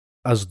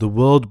As the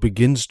world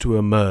begins to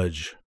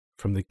emerge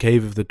from the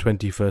cave of the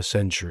 21st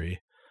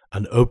century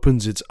and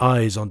opens its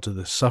eyes onto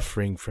the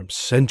suffering from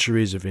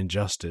centuries of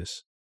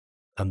injustice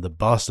and the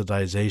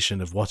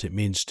bastardization of what it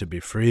means to be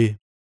free,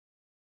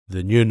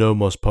 the New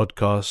Nomos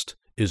podcast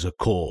is a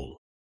call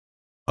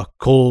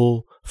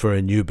for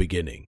a new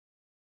beginning,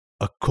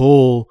 a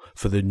call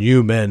for the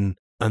new men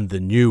and the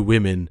new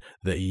women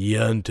that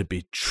yearn to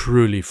be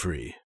truly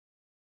free,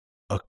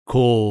 a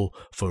call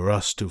for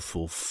us to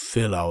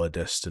fulfill our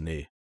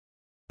destiny,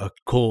 a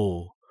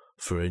call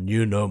for a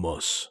new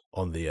Nomos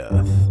on the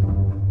earth.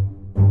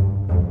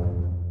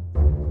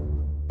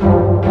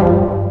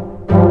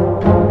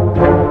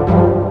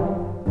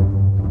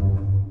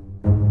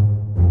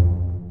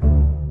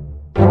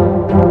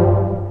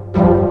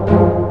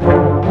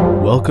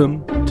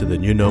 Welcome to the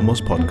New Nomos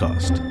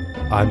podcast.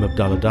 I'm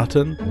Abdallah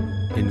Dutton,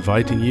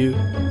 inviting you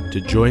to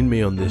join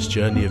me on this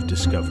journey of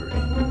discovery,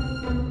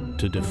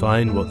 to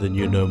define what the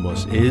New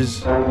Nomos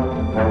is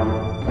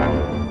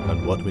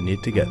and what we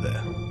need to get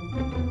there.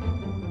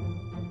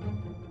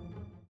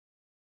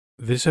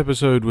 This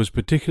episode was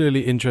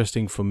particularly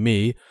interesting for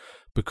me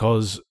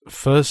because,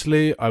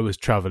 firstly, I was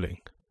traveling,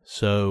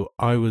 so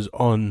I was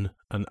on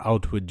an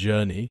outward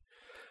journey,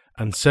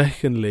 and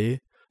secondly,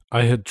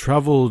 I had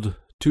traveled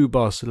to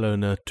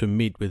Barcelona to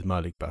meet with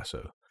Malik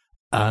Basso,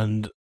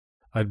 and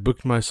I'd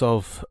booked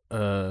myself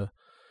a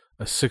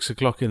 6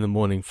 o'clock in the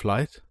morning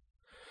flight.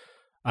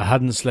 I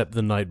hadn't slept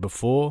the night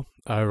before.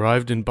 I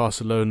arrived in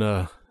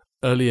Barcelona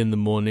early in the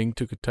morning,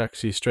 took a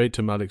taxi straight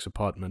to Malik's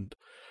apartment,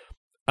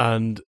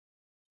 and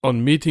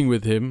on meeting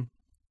with him,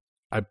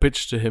 I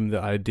pitched to him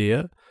the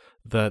idea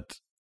that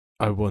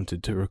I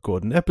wanted to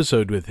record an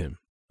episode with him.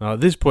 Now,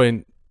 at this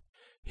point,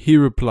 he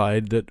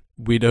replied that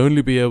we'd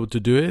only be able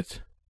to do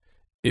it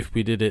if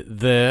we did it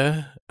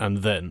there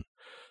and then.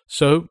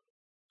 So,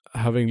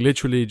 having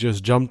literally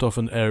just jumped off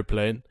an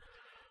airplane,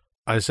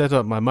 I set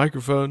up my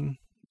microphone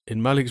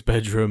in Malik's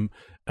bedroom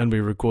and we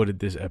recorded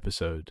this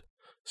episode.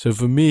 So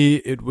for me,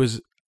 it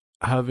was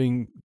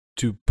having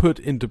to put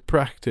into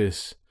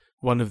practice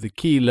one of the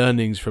key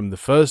learnings from the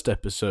first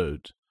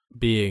episode,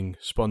 being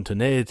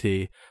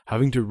spontaneity,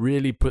 having to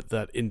really put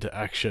that into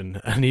action.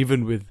 And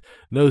even with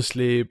no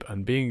sleep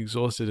and being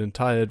exhausted and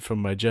tired from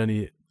my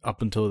journey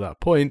up until that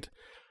point,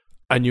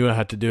 I knew I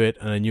had to do it,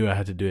 and I knew I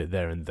had to do it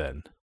there and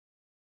then.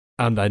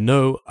 And I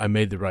know I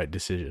made the right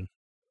decision.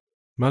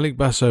 Malik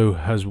Basso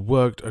has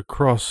worked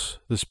across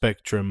the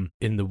spectrum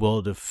in the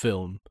world of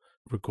film,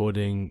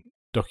 recording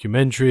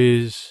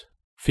documentaries,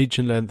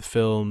 feature-length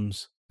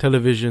films,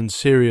 television,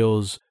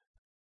 serials,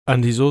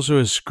 and he's also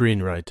a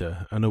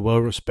screenwriter, and a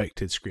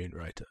well-respected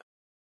screenwriter.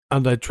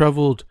 And I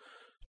travelled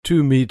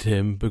to meet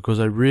him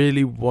because I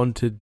really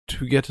wanted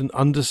to get an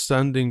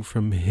understanding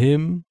from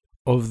him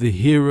of the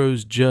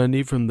hero's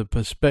journey from the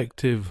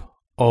perspective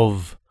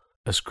of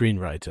a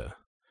screenwriter,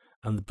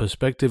 and the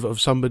perspective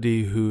of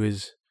somebody who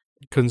is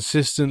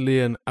consistently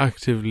and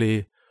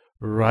actively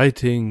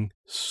writing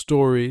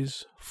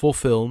stories for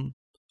film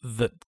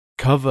that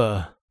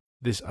cover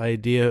this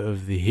idea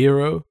of the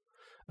hero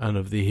and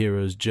of the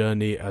hero's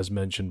journey as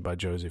mentioned by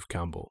Joseph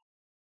Campbell.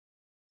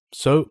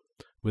 So,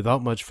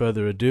 without much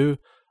further ado,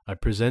 I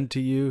present to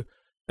you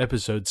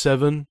Episode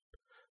 7,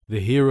 The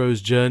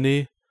Hero's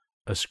Journey,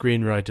 A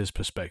Screenwriter's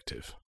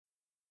Perspective.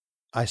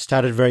 I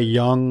started very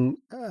young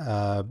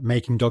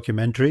making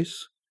documentaries,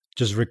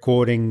 just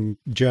recording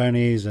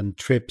journeys and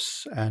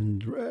trips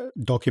and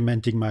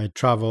documenting my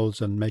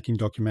travels and making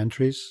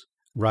documentaries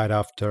right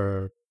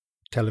after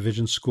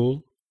television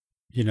school.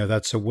 You know,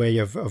 that's a way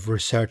of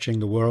researching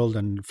the world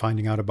and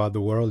finding out about the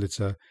world.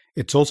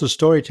 It's also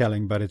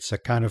storytelling, but it's a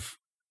kind of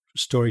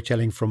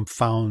storytelling from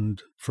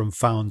found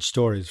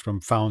stories,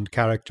 from found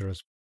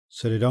characters.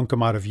 So they don't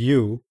come out of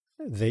you,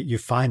 you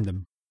find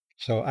them.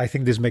 So I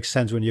think this makes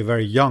sense when you're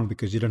very young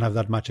because you don't have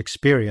that much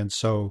experience.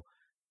 So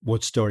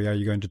what story are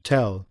you going to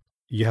tell?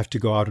 You have to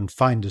go out and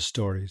find the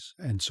stories.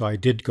 And so I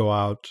did go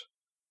out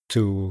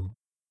to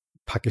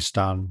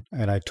Pakistan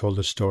and I told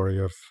the story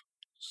of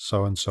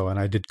so-and-so. And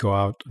I did go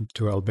out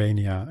to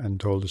Albania and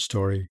told the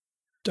story.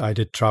 I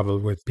did travel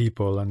with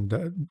people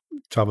and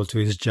travel to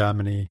East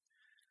Germany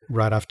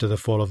right after the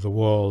fall of the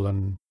wall.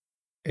 And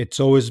it's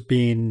always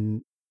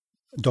been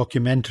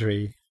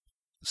documentary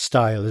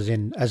style, as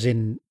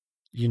in,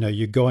 you know,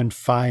 you go and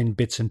find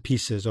bits and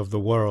pieces of the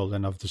world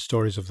and of the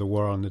stories of the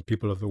world and the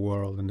people of the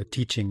world and the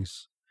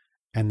teachings,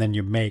 and then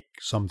you make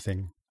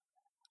something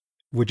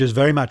which is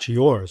very much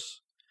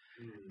yours.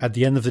 At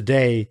the end of the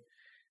day,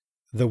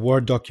 the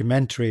word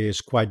documentary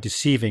is quite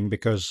deceiving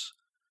because,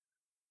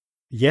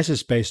 yes,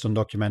 it's based on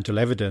documental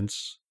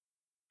evidence,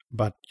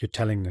 but you're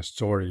telling a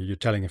story, you're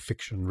telling a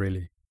fiction,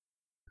 really.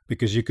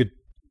 Because you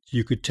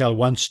could tell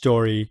one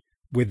story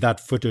with that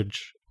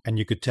footage and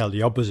you could tell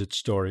the opposite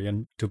story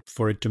and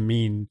for it to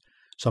mean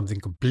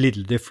something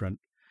completely different.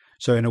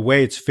 So in a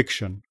way, it's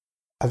fiction.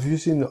 Have you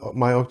seen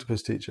My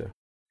Octopus Teacher?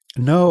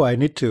 No, I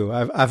need to.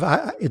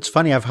 It's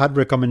funny, I've had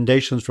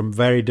recommendations from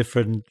very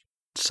different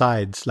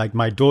sides. Like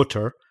my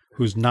daughter,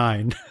 who's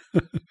 9,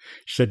 she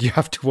said, you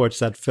have to watch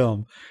that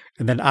film.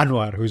 And then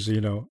Anwar, who's,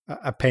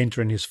 a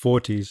painter in his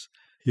 40s,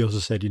 he also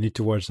said, you need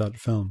to watch that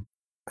film.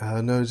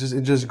 No, it's just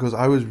interesting because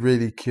I was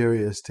really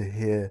curious to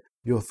hear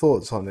your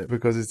thoughts on it,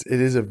 because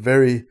it is a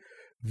very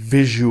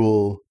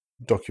visual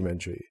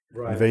documentary,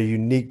 a very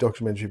unique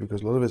documentary,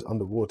 because a lot of it's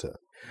underwater.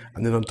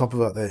 And then on top of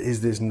that, there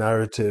is this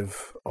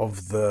narrative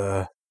of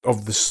the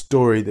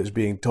story that's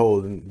being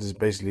told. And there's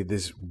basically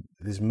this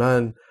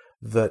man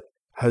that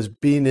has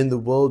been in the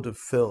world of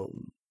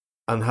film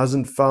and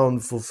hasn't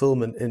found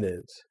fulfillment in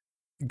it,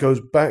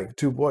 goes back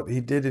to what he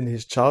did in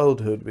his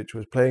childhood, which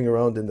was playing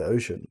around in the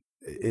ocean,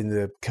 in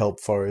the kelp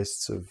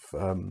forests of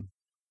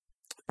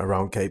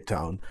around Cape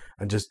Town,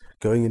 and just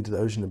going into the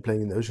ocean and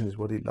playing in the ocean is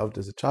what he loved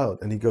as a child.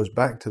 And he goes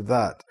back to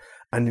that,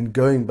 and in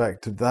going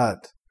back to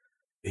that,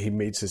 he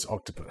meets this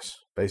octopus,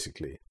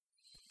 basically.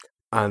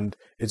 And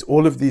it's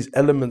all of these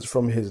elements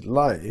from his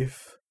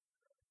life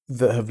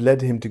that have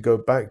led him to go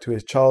back to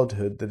his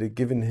childhood that have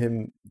given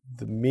him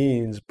the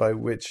means by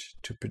which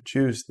to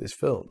produce this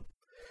film.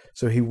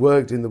 So he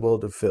worked in the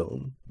world of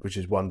film, which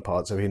is one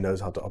part, so he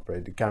knows how to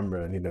operate the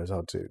camera and he knows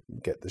how to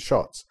get the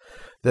shots.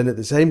 Then at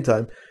the same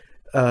time,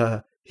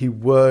 he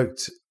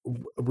worked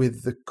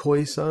with the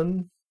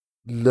Khoisan,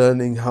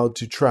 learning how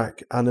to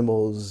track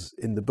animals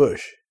in the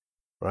bush,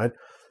 right?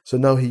 So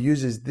now he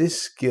uses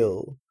this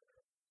skill,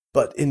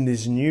 but in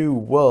this new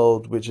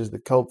world, which is the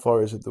kelp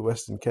forest of the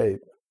Western Cape,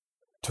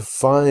 to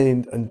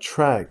find and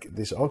track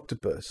this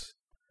octopus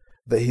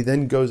that he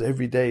then goes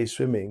every day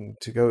swimming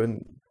to go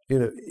and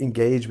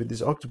engage with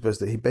this octopus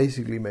that he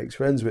basically makes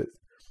friends with.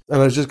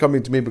 And it's just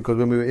coming to me because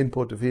when we were in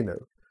Portofino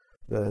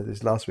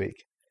this last week,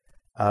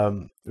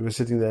 we were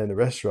sitting there in a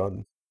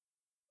restaurant,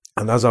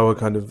 and as our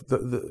kind of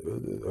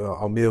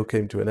our meal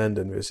came to an end,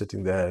 and we were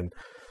sitting there, and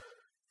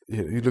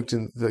you looked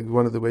in,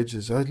 one of the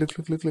waitresses said, look,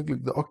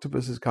 the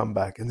octopus has come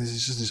back, and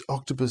there's just this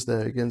octopus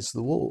there against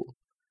the wall,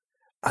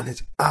 and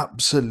it's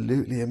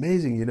absolutely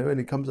amazing, and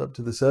it comes up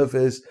to the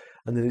surface,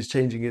 and then it's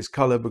changing its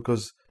color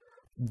because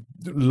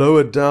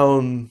lower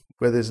down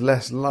where there's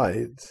less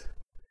light,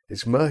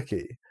 it's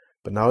murky.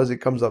 But now as it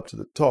comes up to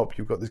the top,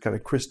 you've got this kind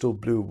of crystal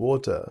blue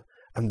water,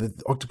 and the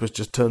octopus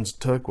just turns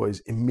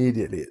turquoise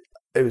immediately.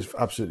 It was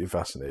absolutely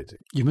fascinating.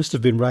 You must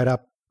have been right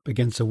up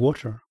against the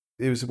water.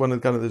 It was one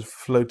of those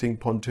floating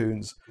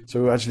pontoons. So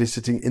we were actually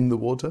sitting in the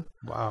water.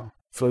 Wow.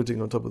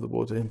 Floating on top of the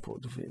water in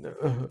Portofino.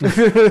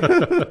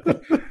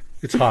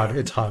 It's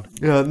hard.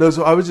 Yeah, no,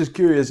 so I was just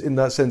curious in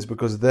that sense,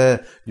 because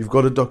there you've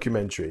got a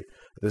documentary.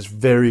 There's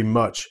very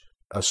much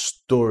a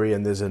story,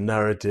 and there's a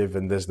narrative,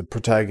 and there's the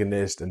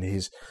protagonist, and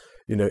he's,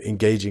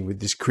 engaging with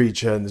this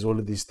creature, and there's all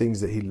of these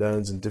things that he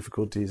learns and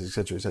difficulties,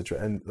 etc.,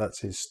 and that's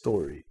his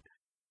story.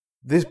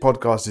 This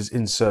podcast is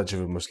in search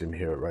of a Muslim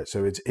hero, right?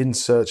 So it's in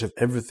search of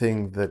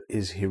everything that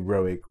is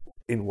heroic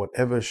in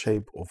whatever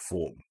shape or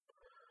form,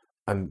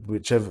 and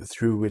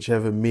through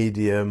whichever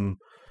medium,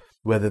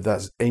 whether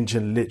that's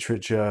ancient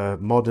literature,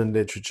 modern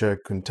literature,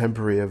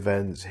 contemporary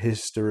events,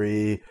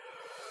 history,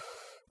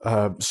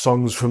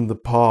 songs from the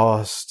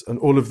past, and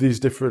all of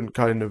these different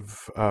kind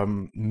of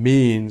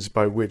means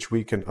by which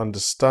we can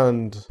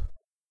understand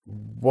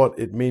what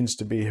it means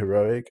to be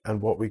heroic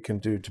and what we can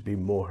do to be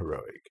more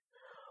heroic.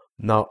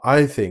 Now,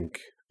 I think,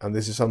 and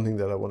this is something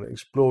that I want to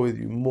explore with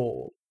you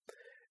more,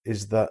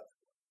 is that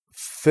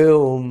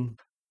film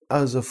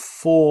as a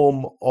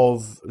form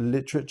of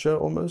literature,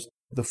 almost,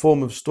 the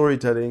form of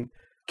storytelling,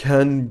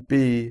 can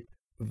be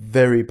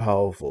very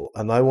powerful.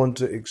 And I want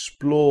to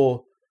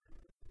explore,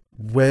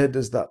 where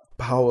does that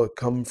power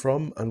come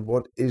from, and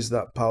what is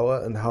that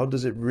power, and how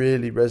does it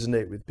really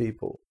resonate with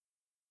people?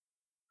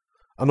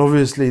 And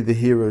obviously the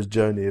hero's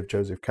journey of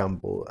Joseph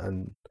Campbell,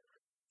 and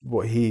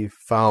what he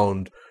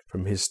found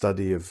from his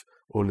study of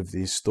all of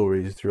these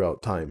stories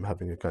throughout time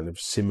having a kind of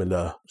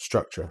similar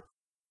structure.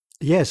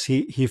 Yes,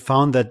 he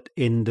found that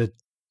in the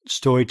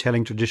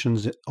storytelling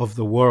traditions of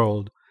the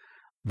world,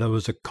 there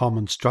was a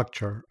common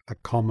structure, a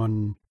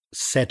common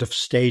set of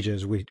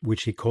stages,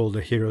 which he called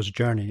the hero's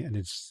journey, and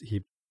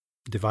he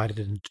divided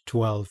it into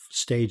 12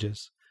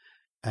 stages.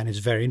 And it's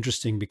very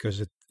interesting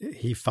because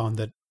he found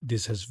that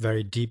this has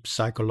very deep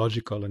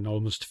psychological and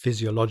almost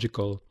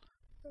physiological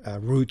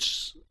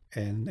roots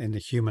in the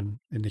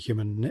human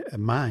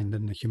mind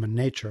and the human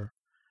nature.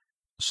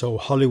 So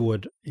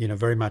Hollywood,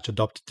 very much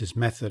adopted this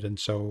method, and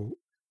so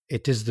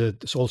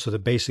it's also the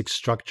basic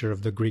structure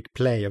of the Greek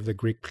play, of the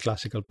Greek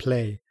classical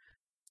play.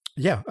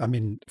 Yeah, I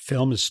mean,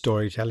 film is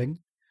storytelling,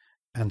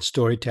 and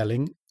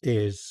storytelling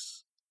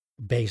is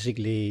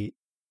basically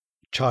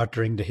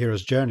chartering the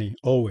hero's journey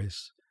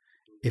always.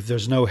 If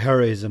there's no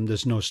heroism,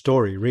 there's no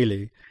story,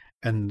 really.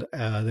 And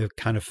the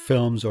kind of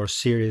films or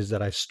series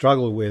that I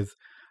struggle with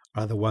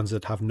are the ones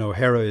that have no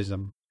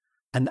heroism.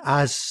 And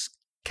as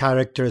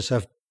characters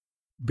have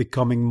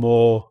becoming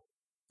more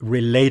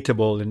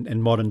relatable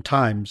in modern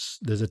times,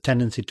 there's a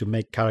tendency to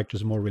make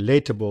characters more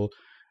relatable,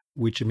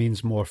 which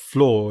means more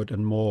flawed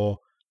and more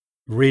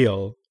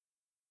real.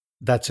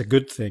 That's a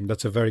good thing.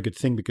 That's a very good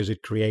thing, because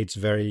it creates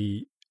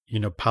very,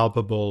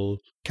 palpable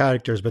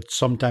characters. But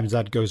sometimes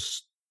that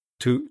goes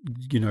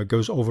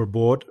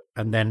overboard,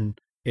 and then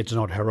it's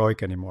not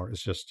heroic anymore.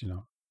 It's just,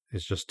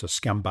 it's just a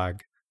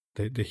scumbag.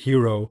 The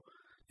hero,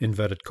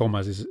 inverted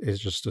commas, is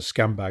just a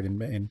scumbag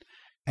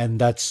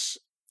and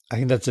I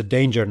think that's a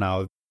danger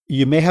now.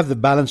 You may have the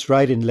balance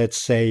right in, let's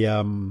say,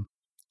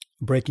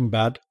 Breaking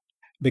Bad,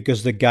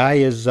 because the guy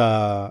is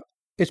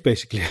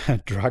basically a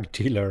drug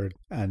dealer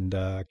and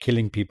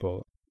killing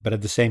people, but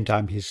at the same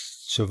time he's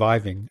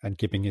surviving and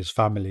keeping his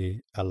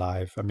family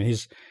alive. I mean,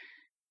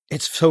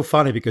 it's so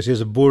funny because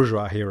he's a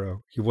bourgeois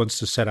hero. He wants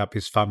to set up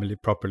his family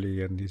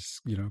properly, and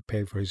he's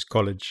pay for his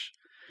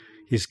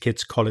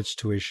kids' college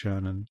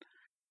tuition, and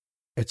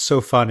it's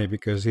so funny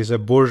because he's a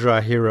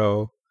bourgeois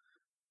hero.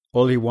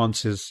 All he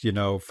wants is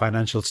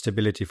financial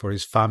stability for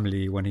his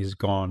family when he's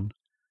gone,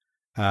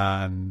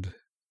 and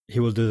he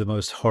will do the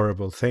most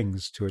horrible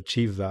things to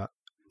achieve that.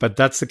 But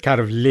that's the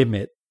kind of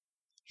limit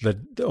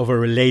of a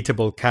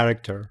relatable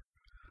character.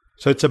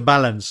 So it's a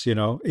balance,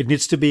 It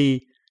needs to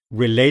be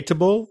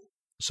relatable,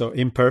 so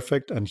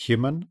imperfect and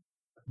human,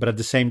 but at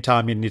the same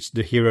time,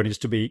 the hero needs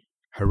to be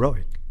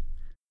heroic.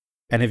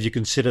 And if you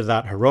consider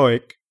that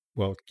heroic,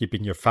 well,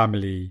 keeping your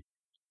family,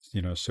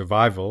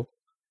 survival,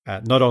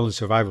 not only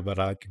survival, but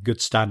like a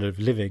good standard of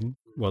living,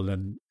 well,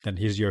 then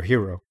he's your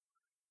hero.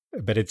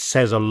 But it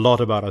says a lot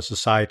about our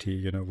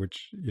society,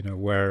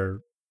 where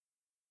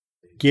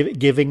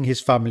giving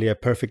his family a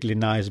perfectly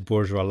nice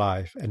bourgeois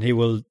life, and he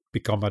will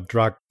become a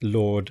drug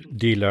lord,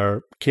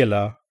 dealer,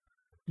 killer,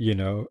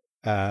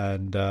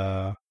 and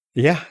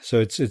so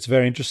it's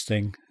very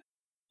interesting.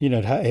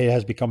 It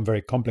has become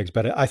very complex,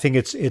 but I think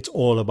it's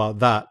all about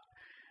that.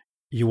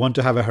 You want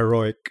to have a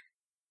heroic,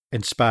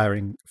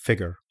 inspiring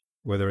figure,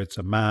 whether it's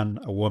a man,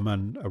 a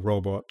woman, a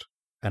robot,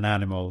 an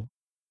animal.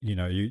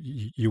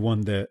 You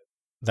want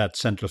that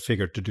central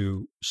figure to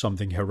do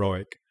something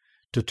heroic,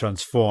 to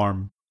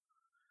transform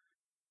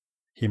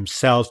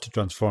himself, to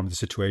transform the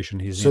situation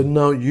he's in. So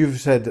now you've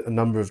said a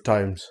number of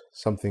times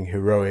something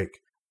heroic.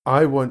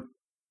 I want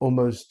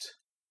almost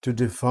to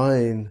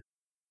define,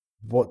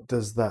 what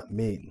does that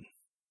mean?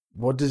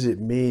 What does it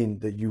mean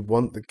that you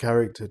want the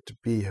character to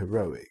be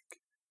heroic?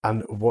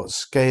 And what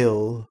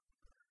scale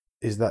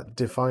is that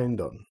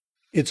defined on?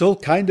 It's all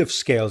kind of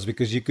scales,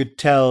 because you could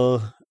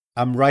tell,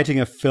 I'm writing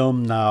a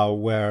film now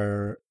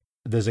where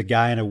there's a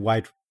guy in a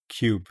white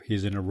cube.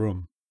 He's in a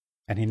room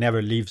and he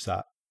never leaves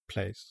that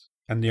place.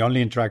 And the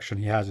only interaction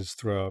he has is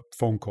through a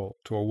phone call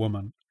to a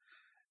woman.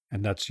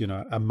 And that's,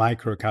 a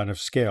micro kind of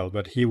scale,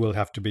 but he will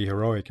have to be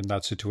heroic in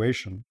that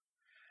situation.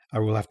 I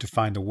will have to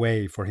find a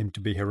way for him to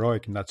be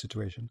heroic in that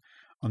situation.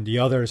 On the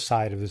other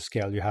side of the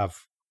scale, you have,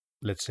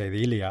 let's say,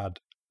 the Iliad,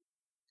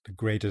 the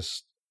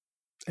greatest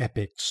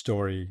epic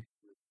story.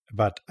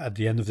 But at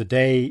the end of the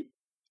day,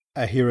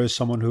 a hero is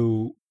someone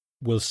who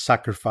will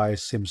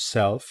sacrifice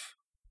himself,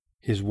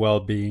 his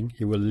well-being.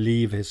 He will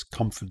leave his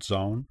comfort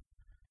zone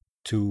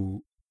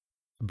to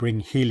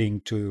bring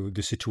healing to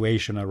the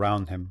situation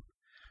around him,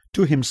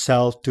 to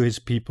himself, to his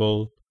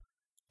people,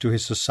 to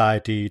his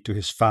society, to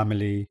his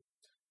family.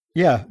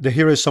 Yeah, the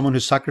hero is someone who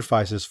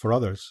sacrifices for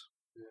others,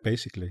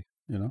 basically,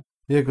 Yeah,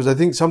 because I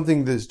think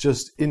something that's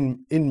just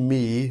in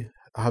me,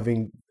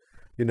 having,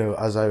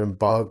 as I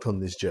embarked on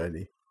this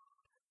journey,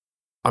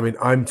 I mean,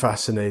 I'm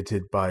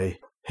fascinated by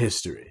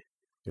history.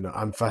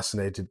 I'm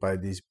fascinated by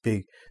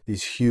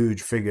these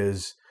huge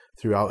figures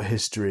throughout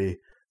history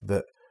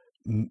that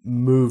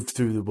moved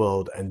through the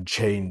world and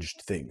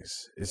changed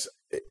things.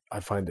 I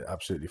find it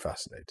absolutely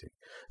fascinating.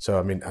 So,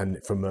 I mean, and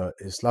from an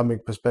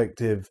Islamic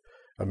perspective,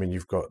 I mean,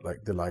 you've got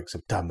like the likes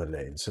of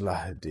Tamerlane,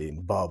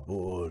 Salahuddin,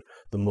 Babur,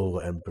 the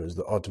Mughal emperors,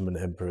 the Ottoman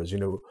emperors.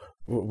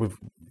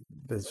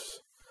 There's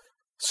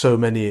so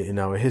many in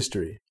our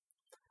history.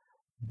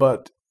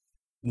 But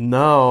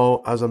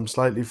now, as I'm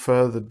slightly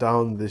further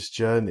down this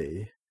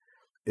journey,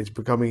 it's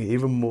becoming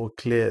even more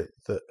clear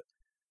that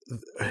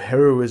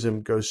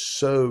heroism goes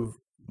so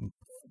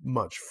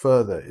much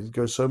further. It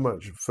goes so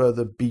much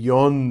further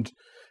beyond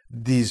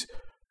these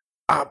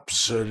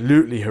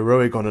absolutely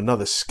heroic on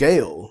another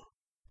scale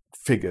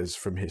figures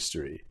from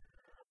history.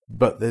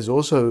 But there's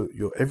also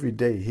your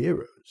everyday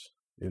heroes,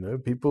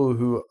 people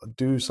who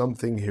do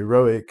something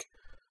heroic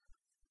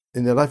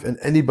in their life, and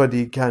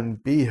anybody can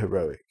be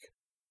heroic.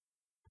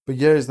 But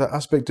yeah, is that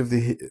aspect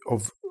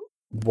of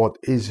what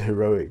is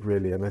heroic,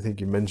 really. And I think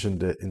you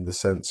mentioned it in the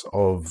sense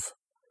of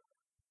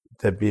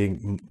there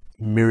being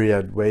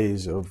myriad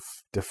ways of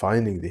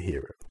defining the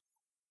hero.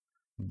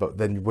 But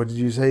then what did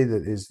you say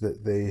that is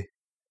that they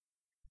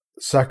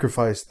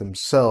sacrifice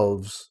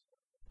themselves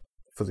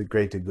for the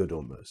greater good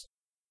almost?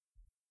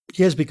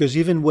 Yes, because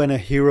even when a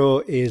hero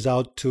is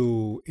out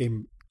to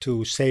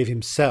save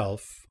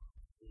himself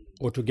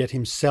or to get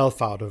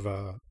himself out of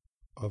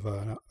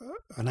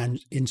an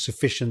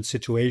insufficient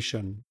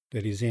situation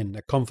that he's in,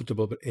 a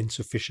comfortable but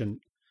insufficient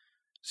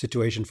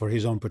situation for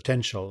his own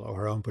potential or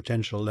her own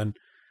potential, then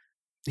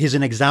he's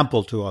an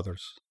example to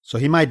others. So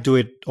he might do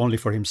it only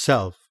for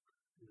himself,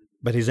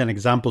 but he's an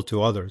example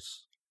to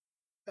others.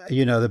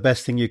 The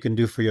best thing you can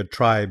do for your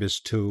tribe is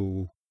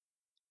to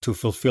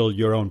fulfill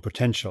your own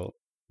potential,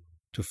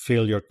 to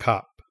fill your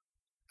cup,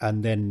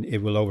 and then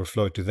it will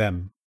overflow to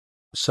them.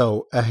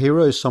 So a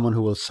hero is someone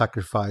who will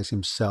sacrifice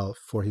himself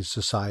for his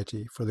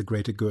society, for the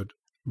greater good.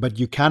 But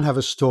you can have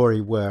a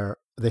story where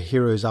the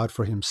hero is out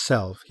for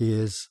himself. He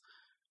is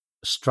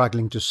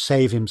struggling to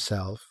save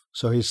himself.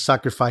 So he's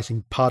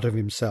sacrificing part of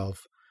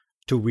himself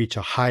to reach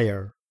a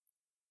higher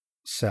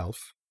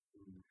self.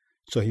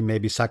 So he may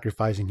be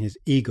sacrificing his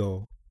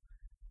ego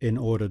in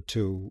order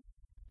to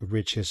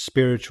reach his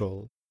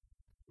spiritual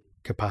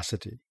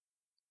capacity.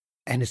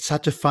 And it's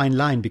such a fine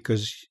line,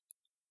 because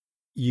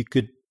you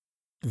could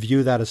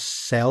view that as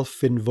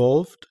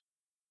self-involved,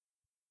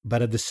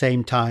 but at the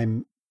same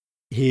time,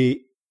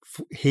 he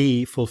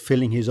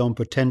fulfilling his own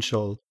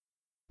potential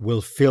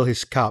will fill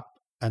his cup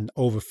and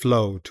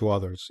overflow to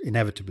others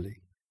inevitably.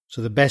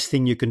 So the best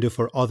thing you can do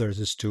for others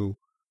is to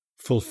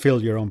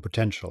fulfill your own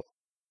potential.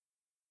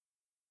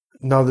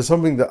 Now, there's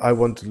something that I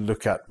want to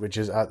look at, which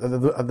is at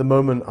the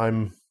moment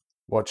I'm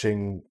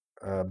watching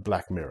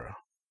Black Mirror,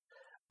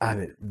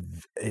 and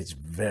it's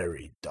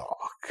very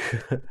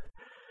dark.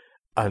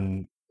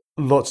 And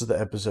lots of the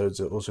episodes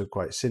are also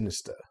quite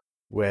sinister,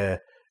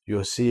 where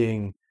you're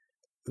seeing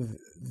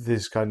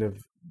this kind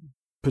of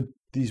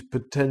these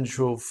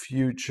potential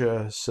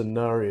future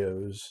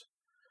scenarios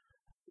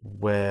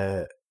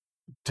where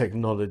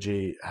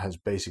technology has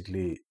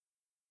basically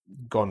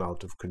gone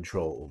out of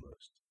control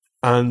almost.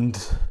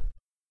 And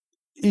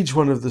each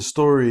one of the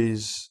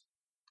stories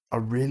are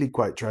really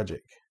quite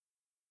tragic.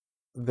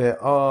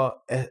 There are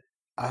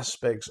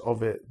aspects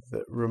of it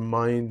that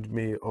remind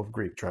me of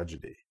Greek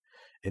tragedy,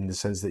 in the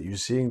sense that you're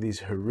seeing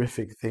these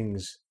horrific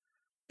things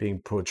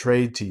being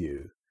portrayed to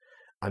you,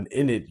 and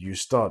in it you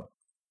start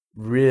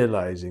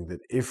realizing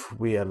that if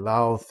we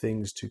allow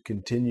things to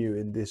continue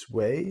in this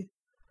way,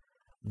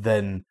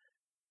 then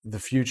the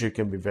future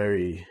can be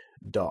very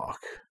dark.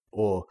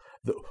 Or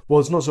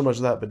it's not so much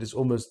that, but it's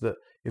almost that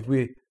if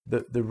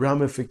the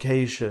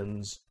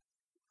ramifications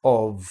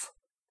of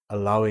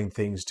allowing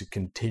things to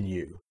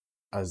continue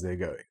as they're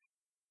going.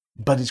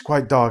 But it's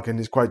quite dark and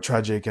it's quite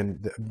tragic,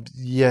 and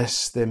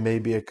yes, there may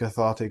be a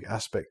cathartic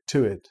aspect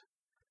to it,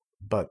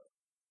 but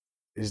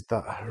is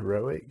that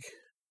heroic?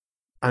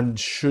 And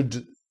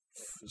should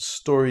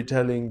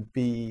storytelling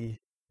be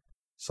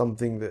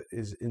something that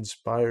is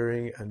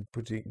inspiring and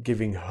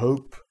giving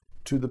hope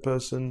to the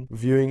person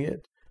viewing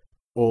it?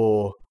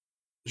 Or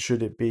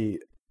should it be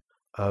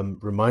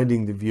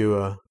reminding the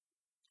viewer,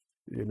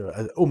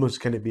 almost,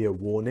 can it be a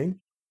warning?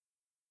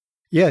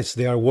 Yes,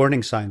 there are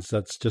warning signs.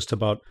 That's just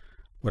about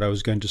what I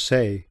was going to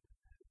say.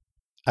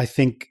 I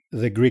think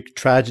the Greek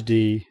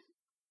tragedy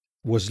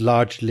was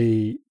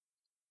largely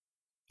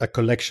a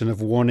collection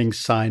of warning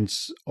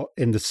signs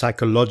in the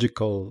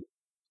psychological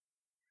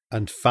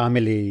and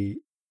family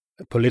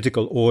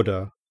political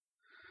order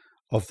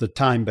of the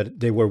time, but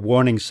they were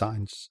warning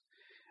signs.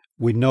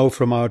 We know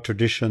from our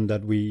tradition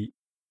that we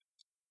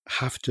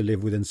have to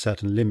live within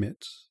certain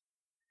limits,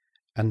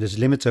 and these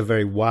limits are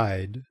very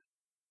wide.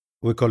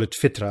 We call it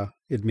fitra,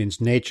 it means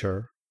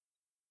nature.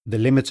 The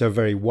limits are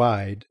very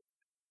wide,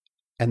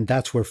 and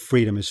that's where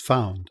freedom is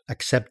found,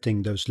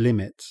 accepting those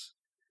limits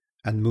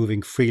and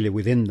moving freely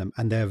within them.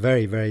 And they're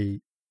very,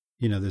 very,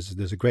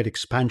 there's a great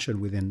expansion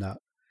within that.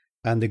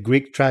 And the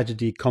Greek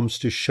tragedy comes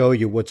to show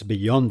you what's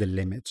beyond the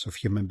limits of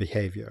human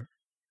behavior,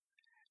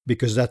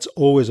 because that's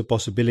always a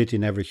possibility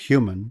in every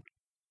human.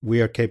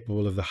 We are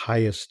capable of the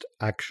highest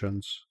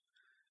actions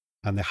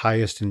and the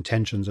highest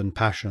intentions and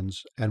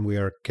passions, and we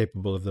are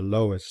capable of the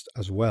lowest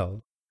as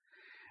well.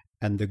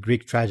 And the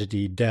Greek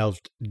tragedy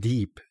delved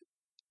deep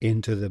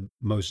into the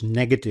most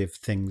negative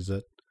things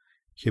that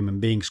human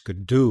beings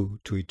could do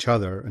to each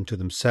other and to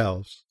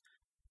themselves,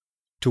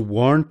 to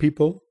warn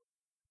people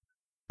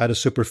at a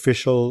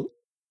superficial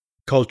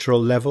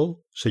cultural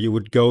level. So you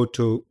would go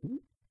to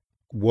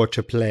watch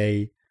a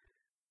play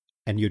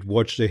and you'd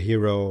watch the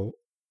hero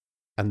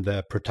and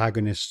the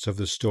protagonists of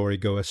the story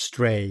go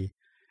astray.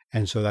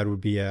 And so that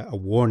would be a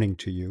warning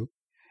to you.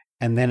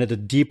 And then at a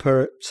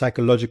deeper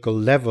psychological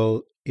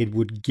level, it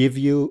would give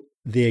you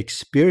the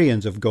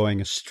experience of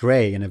going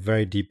astray in a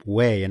very deep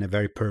way, in a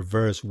very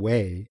perverse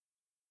way.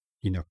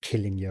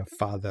 Killing your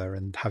father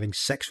and having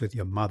sex with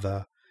your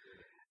mother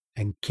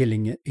and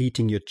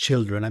eating your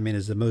children. I mean,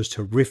 it's the most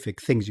horrific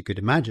things you could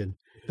imagine.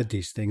 But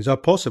these things are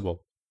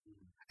possible.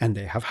 And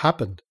they have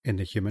happened in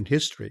the human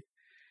history.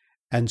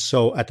 And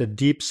so at a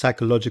deep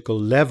psychological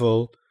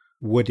level,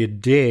 what it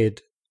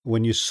did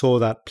when you saw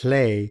that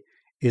play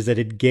is that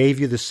it gave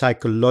you the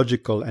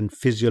psychological and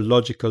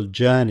physiological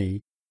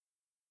journey.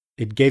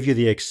 It gave you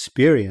the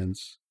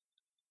experience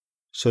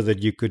so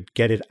that you could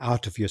get it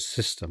out of your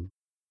system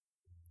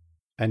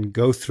and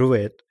go through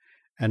it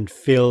and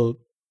feel,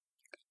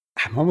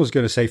 I'm almost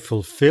going to say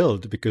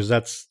fulfilled, because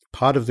that's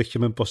part of the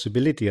human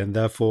possibility. And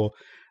therefore,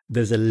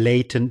 there's a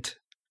latent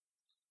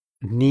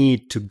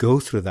need to go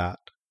through that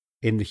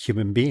in the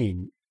human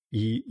being.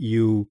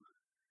 We're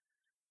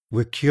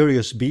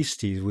curious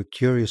beasties, we're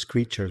curious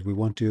creatures. We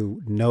want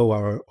to know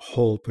our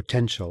whole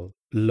potential,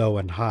 low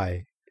and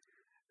high.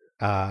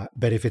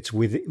 But if it's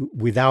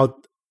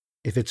without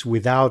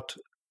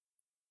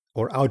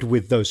or out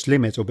with those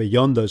limits, or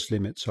beyond those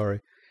limits,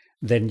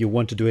 then you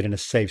want to do it in a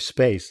safe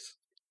space.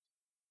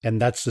 And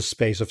that's the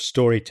space of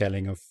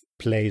storytelling, of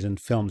plays and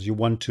films. You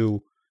want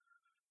to,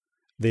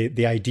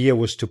 the idea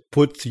was to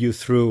put you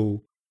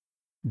through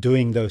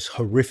doing those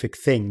horrific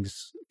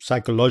things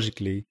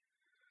psychologically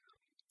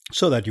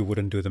so that you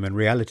wouldn't do them in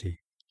reality.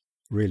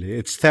 Really,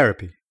 it's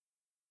therapy.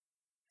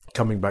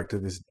 Coming back to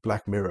this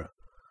Black Mirror,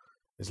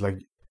 it's like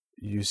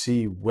you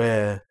see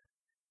where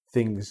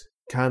things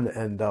can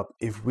end up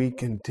if we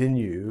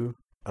continue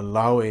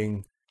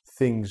allowing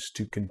things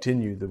to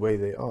continue the way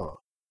they are.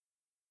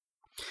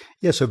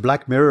 Yeah, so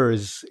Black Mirror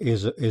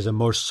is a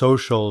more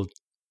social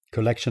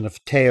collection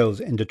of tales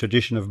in the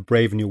tradition of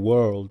Brave New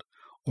World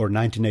or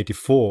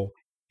 1984.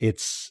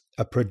 It's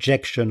a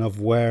projection of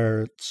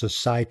where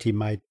society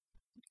might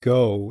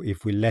go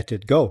if we let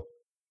it go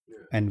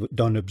and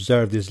don't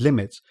observe these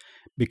limits,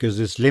 because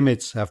these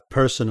limits have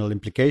personal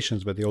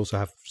implications, but they also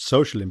have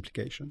social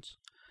implications.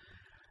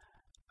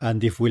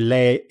 And if we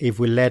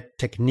let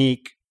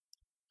technique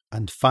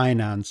and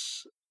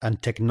finance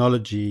and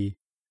technology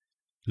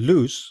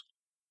loose,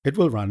 it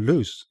will run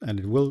loose and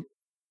it will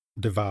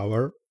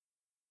devour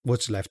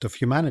what's left of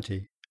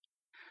humanity.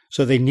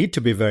 So they need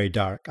to be very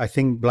dark. I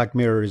think Black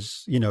Mirror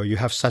is, you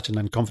have such an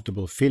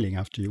uncomfortable feeling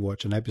after you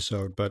watch an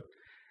episode, but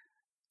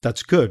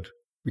that's good,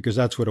 because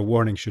that's what a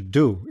warning should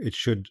do. It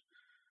should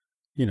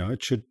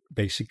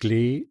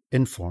basically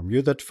inform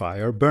you that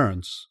fire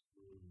burns.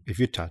 If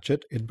you touch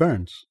it, it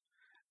burns.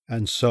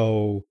 And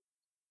so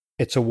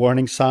it's a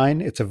warning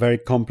sign. It's a very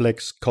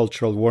complex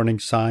cultural warning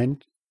sign.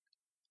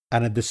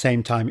 And at the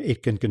same time,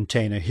 it can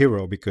contain a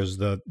hero, because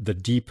the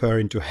deeper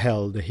into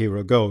hell the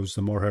hero goes,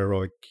 the more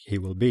heroic he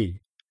will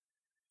be.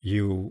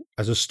 You,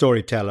 as a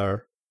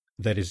storyteller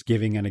that is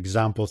giving an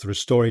example through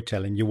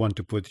storytelling, you want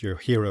to put your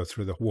hero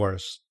through the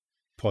worst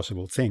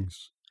possible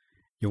things.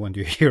 You want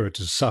your hero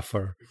to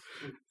suffer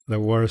the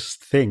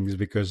worst things,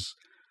 because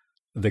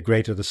the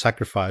greater the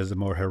sacrifice, the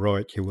more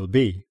heroic he will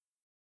be.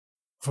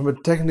 From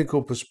a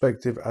technical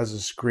perspective, as a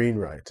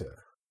screenwriter,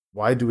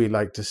 why do we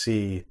like to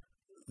see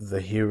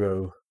the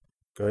hero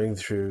going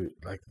through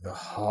like the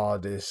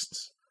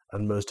hardest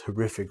and most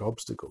horrific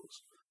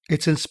obstacles?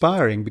 It's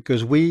inspiring,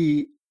 because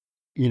we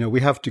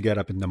have to get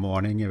up in the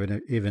morning,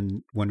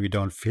 even when we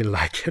don't feel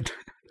like it.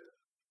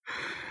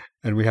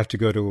 And we have to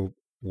go to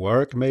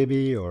work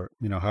maybe, or,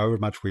 however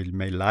much we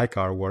may like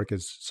our work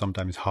is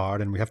sometimes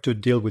hard, and we have to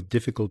deal with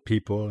difficult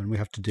people, and we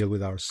have to deal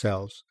with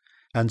ourselves.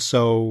 And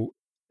so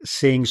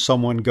seeing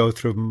someone go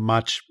through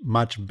much,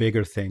 much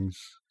bigger things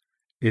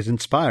is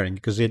inspiring,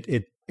 because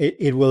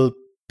it will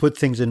put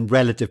things in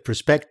relative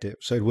perspective.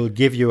 So it will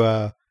give you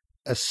a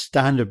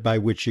standard by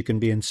which you can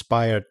be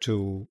inspired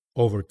to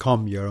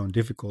overcome your own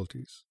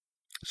difficulties.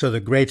 So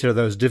the greater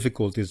those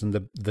difficulties and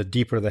the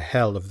deeper the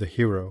hell of the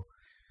hero,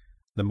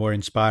 the more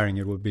inspiring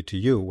it will be to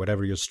you,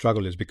 whatever your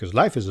struggle is, because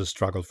life is a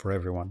struggle for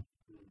everyone.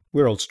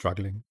 We're all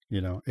struggling,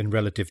 in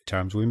relative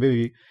terms. We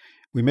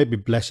may be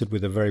blessed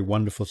with a very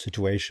wonderful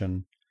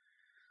situation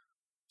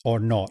or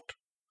not,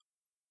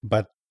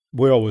 but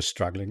we're always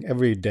struggling.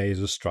 Every day is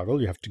a struggle.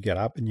 You have to get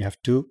up and you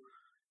have to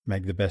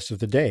make the best of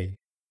the day.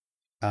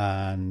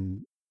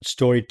 And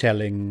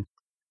storytelling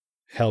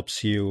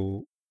helps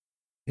you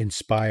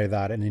inspire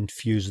that and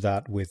infuse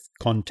that with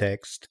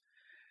context,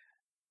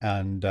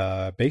 and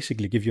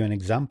basically give you an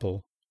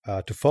example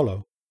to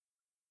follow,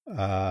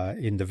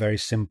 in the very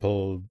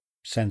simple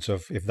sense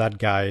of, if that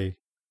guy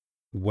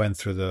went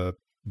through the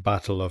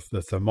battle of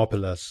the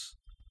Thermopylae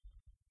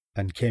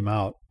and came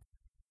out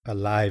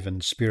alive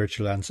and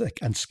spiritual and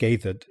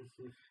unscathed,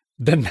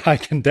 then I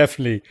can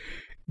definitely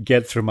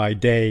get through my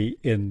day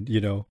in,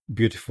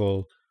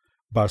 beautiful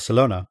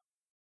Barcelona.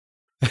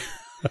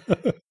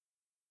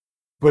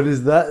 But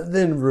is that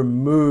then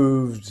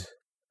removed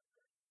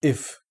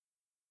if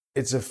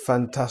it's a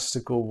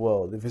fantastical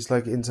world, if it's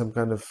like in some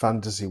kind of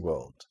fantasy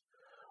world,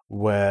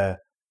 where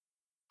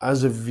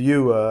as a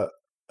viewer,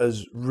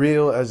 as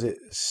real as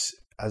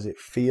it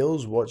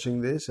feels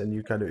watching this, and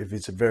you kind of, if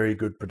it's a very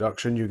good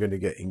production, you're going to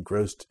get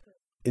engrossed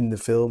in the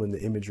film and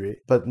the imagery.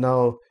 But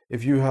now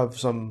if you have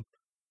some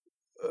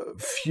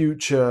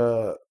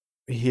future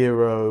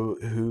hero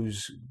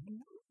who's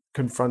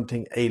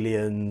confronting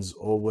aliens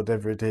or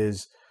whatever it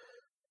is,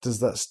 does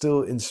that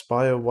still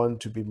inspire one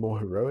to be more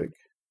heroic?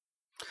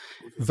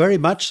 Very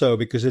much so,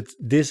 because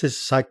this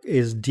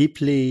is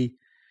deeply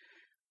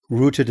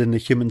rooted in the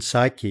human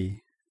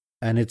psyche.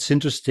 And it's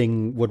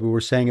interesting what we were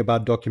saying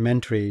about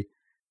documentary.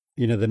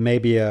 There may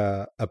be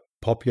a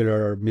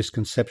popular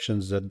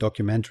misconceptions that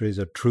documentaries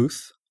are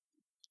truth,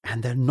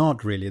 and they're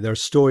not really. They're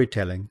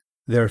storytelling.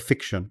 They're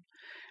fiction.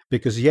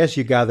 Because yes,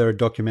 you gather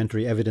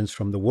documentary evidence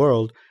from the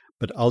world,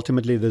 but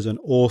ultimately there's an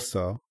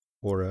author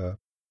or a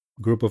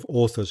group of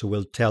authors who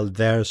will tell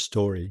their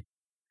story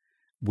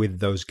with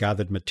those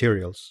gathered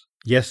materials.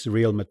 Yes,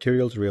 real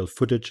materials, real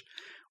footage,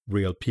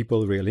 real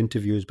people, real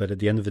interviews, but at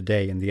the end of the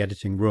day, in the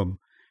editing room,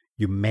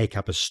 you make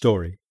up a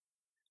story.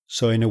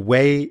 So in a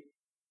way,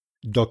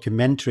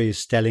 documentary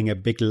is telling a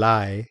big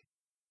lie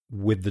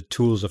with the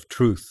tools of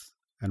truth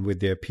and with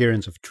the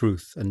appearance of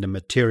truth and the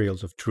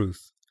materials of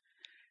truth.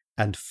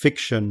 And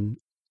fiction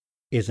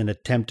is an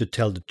attempt to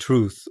tell the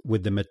truth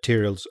with the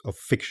materials of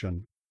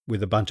fiction,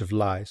 with a bunch of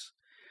lies.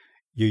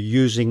 You're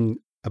using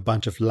a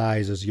bunch of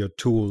lies as your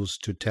tools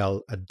to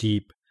tell a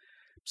deep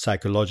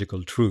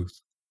psychological truth.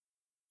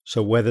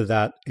 So whether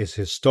that is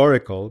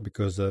historical,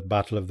 because the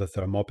Battle of the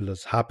Thermopylae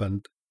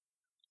happened,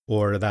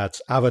 or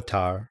that's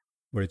Avatar,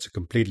 where it's a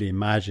completely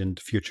imagined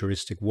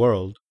futuristic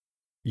world,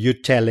 you're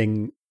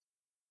telling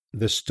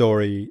the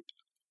story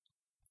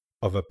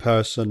of a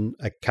person,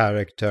 a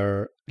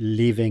character,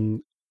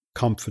 leaving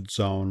comfort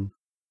zone,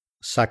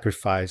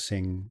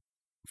 sacrificing,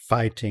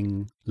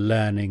 fighting,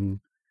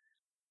 learning,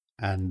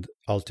 and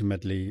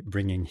ultimately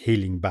bringing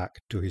healing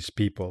back to his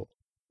people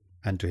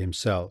and to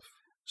himself.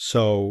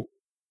 So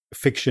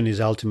fiction is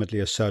ultimately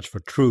a search for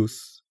truth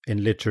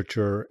in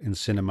literature, in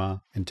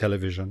cinema, in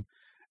television,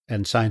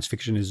 and science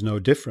fiction is no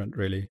different,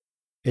 really.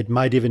 It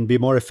might even be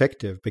more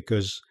effective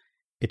because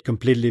it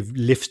completely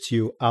lifts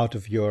you out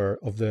of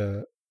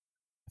the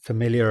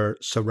familiar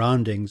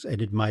surroundings,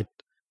 and it might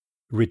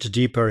reach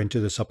deeper into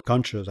the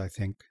subconscious, I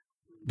think.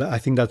 I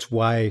think that's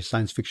why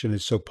science fiction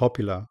is so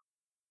popular,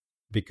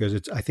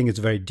 because I think it's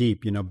very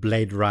deep.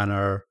 Blade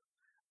Runner,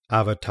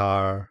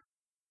 Avatar,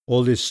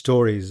 all these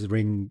stories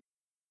ring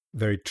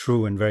very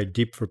true and very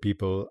deep for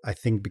people, I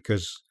think,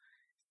 because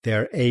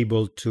they're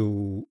able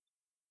to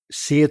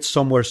see it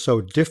somewhere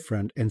so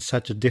different, in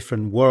such a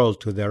different world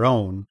to their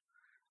own,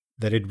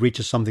 that it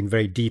reaches something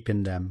very deep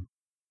in them.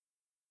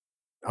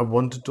 I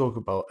want to talk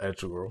about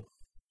Ertugrul.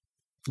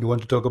 You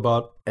want to talk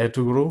about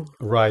Ertugrul?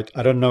 Right.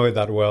 I don't know it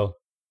that well.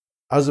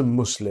 As a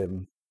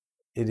Muslim,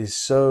 it is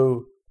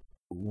so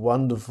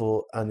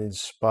wonderful and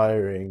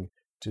inspiring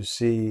to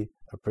see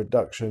a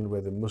production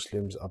where the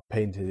Muslims are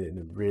painted in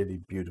a really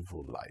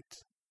beautiful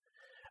light.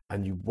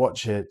 And you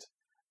watch it,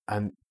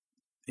 and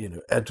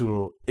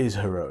Ertugrul is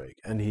heroic,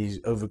 and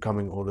he's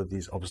overcoming all of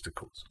these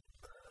obstacles.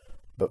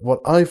 But what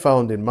I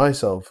found in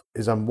myself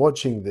is I'm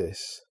watching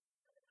this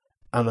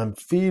and I'm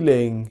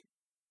feeling,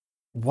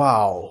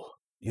 wow,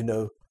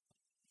 I'm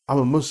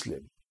a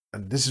Muslim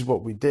and this is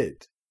what we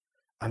did.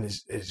 And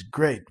it's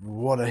great.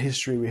 What a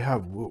history we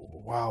have.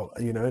 Wow.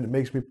 And it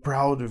makes me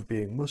proud of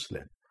being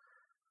Muslim.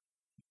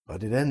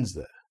 But it ends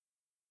there.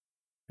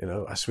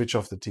 I switch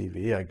off the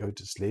TV, I go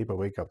to sleep, I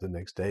wake up the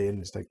next day, and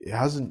it's like, it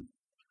hasn't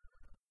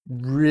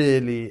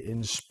really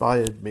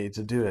inspired me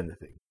to do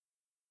anything.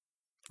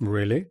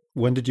 Really?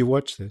 When did you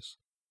watch this?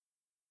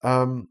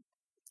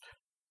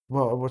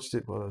 Well, I watched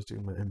it while I was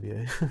doing my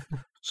MBA.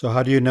 So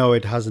how do you know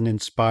it hasn't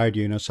inspired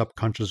you in a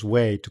subconscious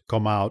way to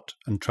come out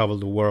and travel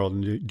the world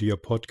and do your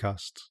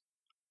podcasts?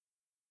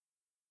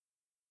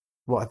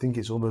 Well, I think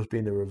it's almost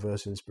been a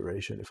reverse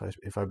inspiration,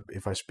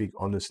 if I speak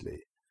honestly,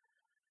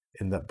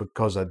 in that,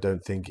 because I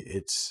don't think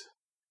it's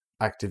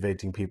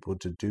activating people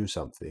to do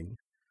something.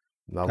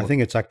 I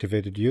think it's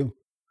activated you.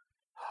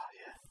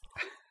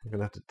 I'm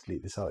gonna have to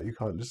delete this out. You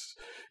can't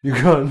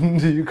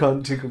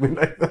tickle me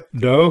like that.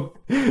 No,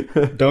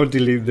 don't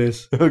delete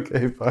this.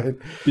 Okay,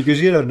 fine.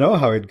 Because you don't know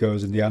how it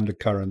goes in the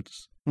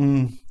undercurrents.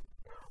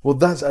 Well,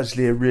 that's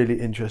actually a really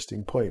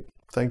interesting point.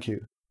 Thank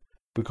you,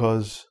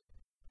 because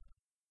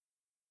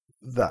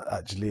that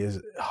actually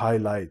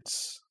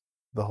highlights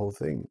the whole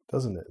thing,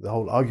 doesn't it? The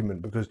whole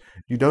argument, because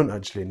you don't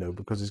actually know,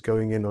 because it's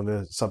going in on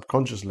a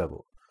subconscious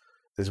level.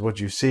 There's what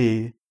you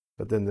see,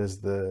 but then there's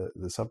the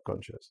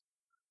subconscious.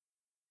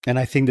 And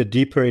I think the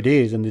deeper it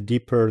is and the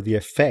deeper the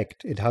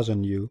effect it has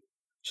on you,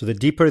 so the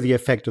deeper the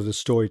effect of the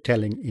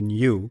storytelling in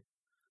you,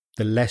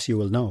 the less you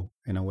will know,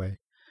 in a way,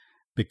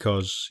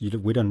 because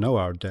we don't know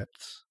our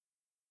depths.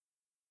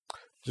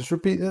 Just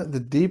repeat that. The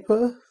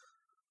deeper?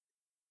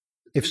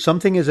 If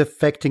something is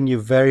affecting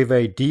you very,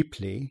 very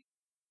deeply,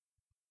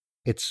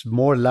 it's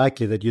more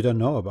likely that you don't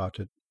know about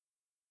it.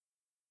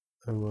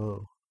 Oh,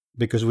 wow.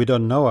 Because we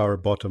don't know our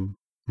bottom.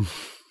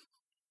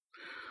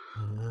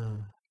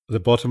 The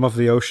bottom of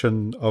the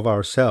ocean of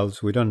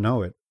ourselves, we don't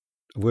know it.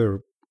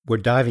 We're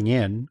diving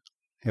in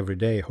every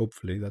day,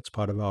 hopefully. That's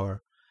part of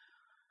our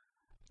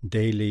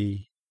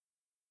daily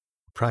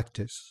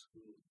practice.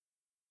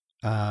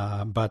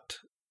 But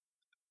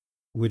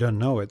we don't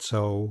know it.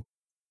 So,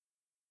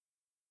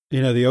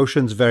 the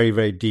ocean's very,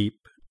 very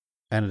deep.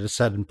 And at a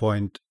certain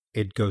point,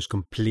 it goes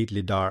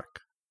completely dark.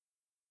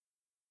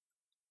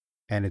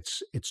 And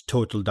it's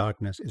total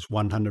darkness. It's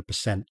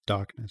 100%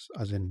 darkness,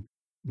 as in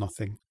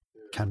nothing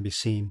can be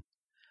seen.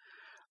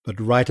 But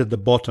right at the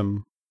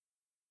bottom,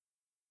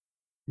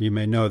 you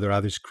may know there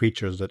are these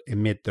creatures that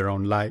emit their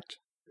own light.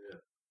 Yeah.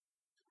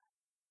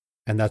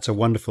 And that's a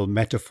wonderful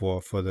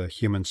metaphor for the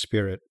human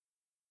spirit,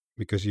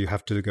 because you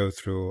have to go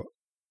through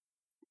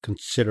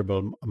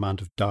considerable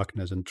amount of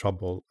darkness and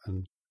trouble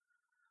and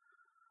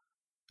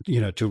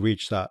to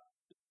reach that.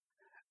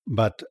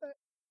 But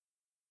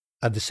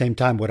at the same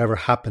time, whatever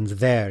happens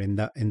there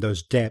in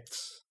those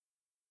depths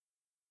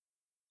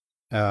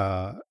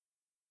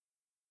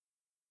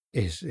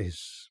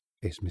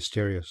is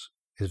mysterious,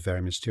 is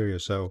very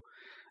mysterious. So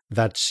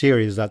that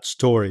series, that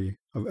story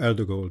of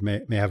Ertugrul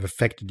may have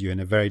affected you in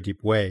a very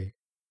deep way.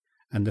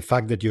 And the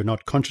fact that you're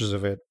not conscious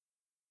of it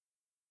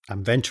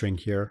I'm venturing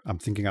here. I'm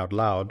thinking out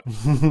loud.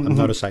 I'm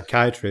not a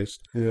psychiatrist,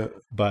 Yeah.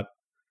 but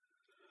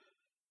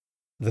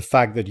the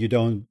fact that you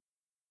don't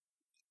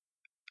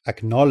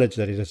acknowledge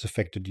that it has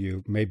affected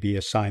you may be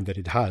a sign that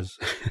it has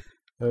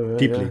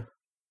deeply. Yeah.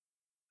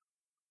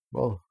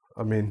 Well,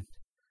 I mean,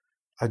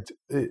 I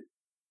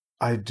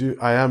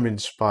am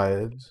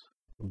inspired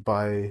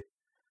by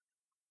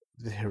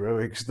the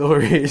heroic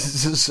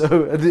stories.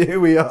 So here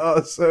we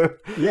are. So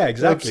yeah,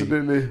 exactly.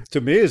 Absolutely.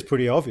 To me, it's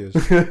pretty obvious.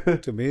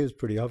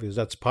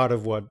 That's part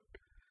of what.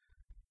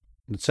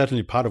 It's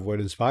certainly part of what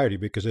inspired you,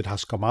 because it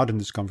has come out in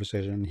this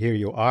conversation. And here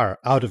you are,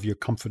 out of your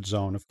comfort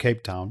zone of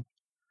Cape Town,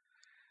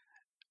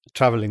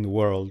 traveling the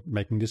world,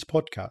 making this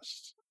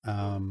podcast,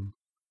 and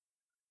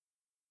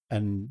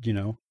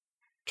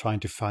trying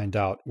to find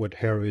out what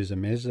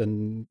heroism is,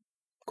 and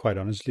quite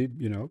honestly,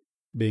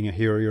 being a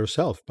hero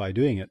yourself by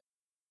doing it.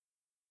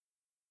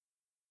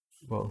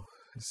 Well,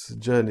 it's a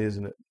journey,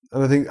 isn't it?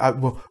 And I think,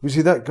 we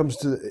see that comes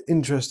to the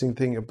interesting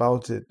thing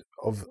about it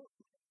of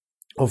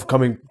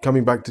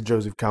coming back to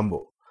Joseph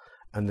Campbell,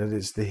 and that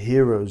it's the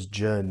hero's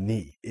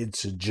journey.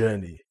 It's a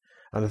journey,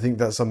 and I think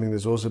that's something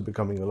that's also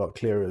becoming a lot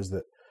clearer, is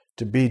that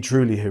to be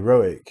truly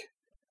heroic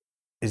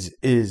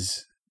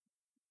is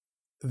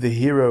the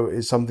hero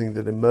is something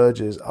that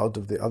emerges out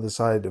of the other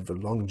side of a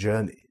long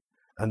journey,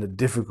 and a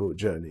difficult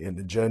journey, and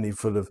a journey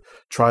full of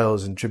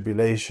trials and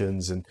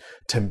tribulations and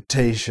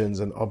temptations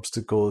and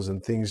obstacles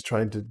and things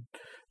trying to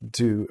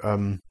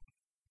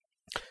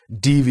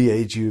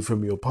deviate you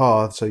from your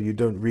path so you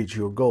don't reach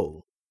your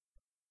goal.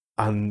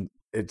 And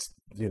it's,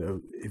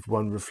 if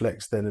one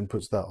reflects then and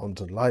puts that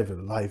onto life,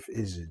 and life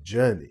is a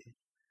journey,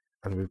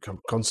 and we've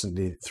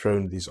constantly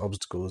thrown these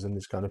obstacles, and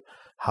it's kind of,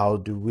 how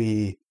do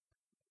we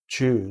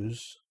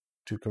choose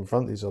to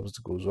confront these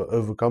obstacles, or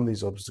overcome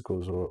these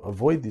obstacles, or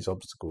avoid these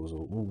obstacles,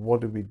 or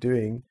what are we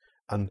doing?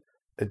 And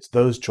it's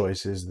those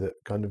choices that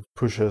kind of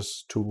push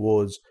us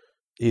towards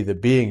either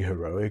being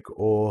heroic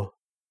or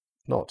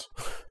not.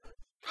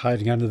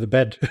 Hiding under the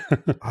bed.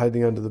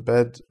 Hiding under the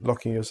bed,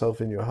 locking yourself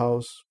in your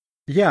house.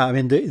 Yeah, I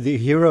mean, the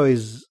hero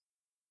is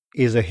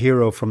a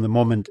hero from the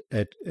moment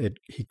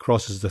he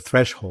crosses the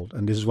threshold,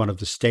 and this is one of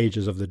the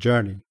stages of the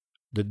journey.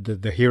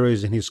 The hero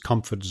is in his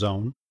comfort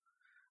zone.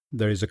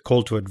 There is a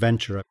call to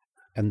adventure,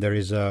 and there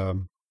is a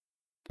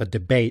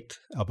debate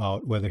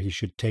about whether he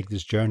should take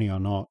this journey or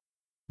not.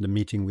 The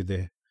meeting with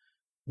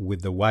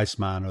the wise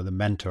man, or the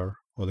mentor,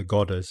 or the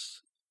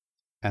goddess,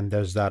 and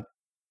there's that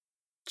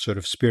sort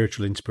of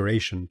spiritual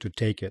inspiration to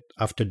take it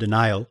after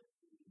denial,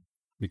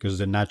 because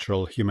the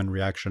natural human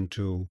reaction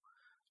to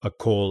a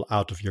call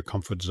out of your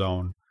comfort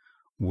zone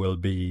will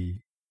be,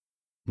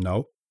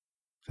 no,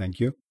 thank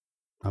you,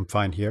 I'm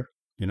fine here.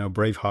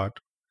 Braveheart,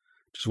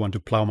 just want to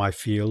plow my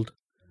field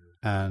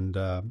and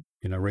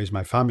raise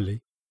my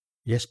family.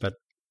 Yes, but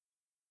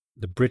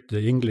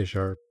the English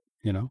are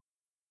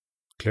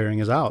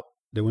clearing us out.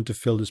 They want to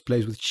fill this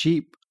place with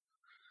sheep.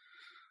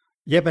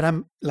 Yeah, but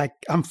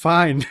I'm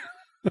fine.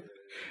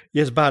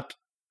 Yes, but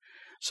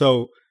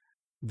so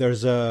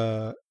there's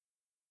a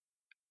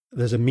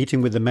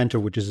meeting with the mentor,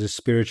 which is a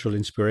spiritual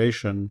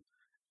inspiration,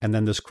 and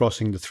then there's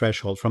crossing the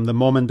threshold. From the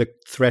moment the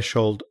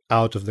threshold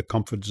out of the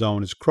comfort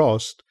zone is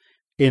crossed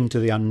into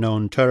the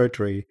unknown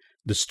territory,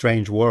 the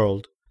strange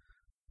world,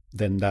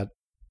 then that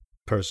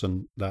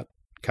person, that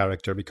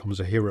character, becomes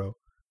a hero.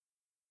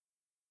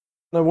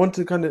 I want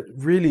to kind of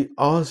really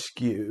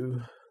ask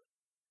you,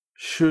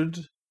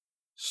 should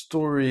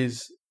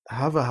stories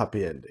have a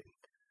happy ending?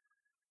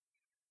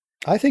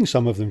 I think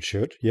some of them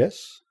should, yes.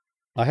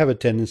 I have a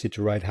tendency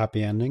to write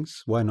happy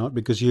endings. Why not?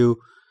 Because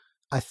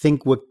I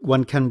think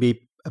one can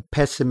be a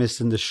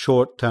pessimist in the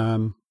short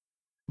term,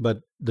 but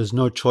there's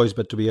no choice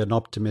but to be an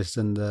optimist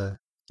in the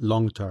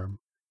long term.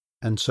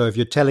 And so if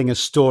you're telling a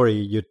story,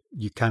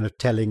 you kind of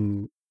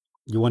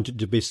you want it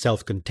to be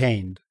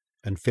self-contained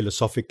and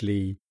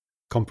philosophically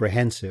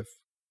comprehensive.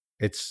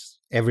 It's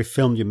every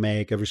film you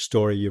make, every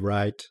story you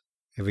write,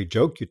 every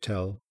joke you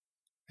tell,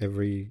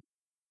 every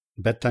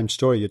bedtime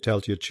story you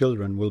tell to your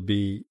children will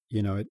be,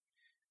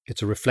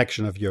 it's a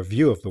reflection of your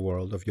view of the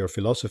world, of your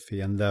philosophy.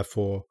 And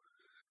therefore,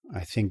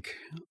 I think,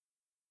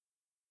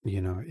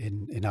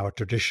 in our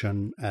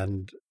tradition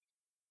and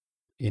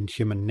in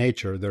human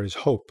nature, there is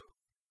hope.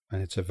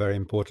 And it's a very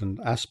important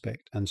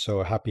aspect. And so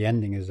a happy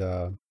ending is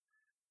a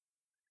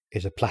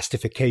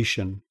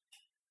plastification,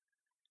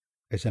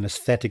 is an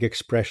aesthetic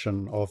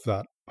expression of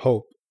that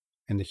hope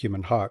in the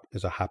human heart.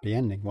 Is a happy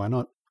ending. Why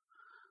not?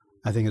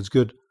 I think it's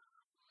good.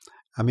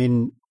 I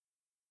mean,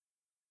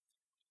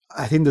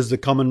 I think there's the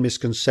common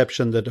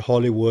misconception that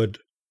Hollywood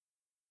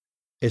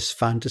is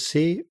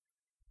fantasy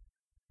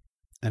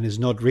and is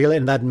not real.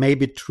 And that may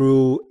be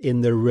true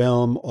in the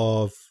realm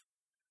of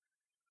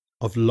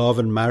love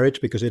and marriage,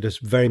 because it has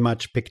very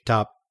much picked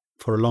up,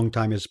 for a long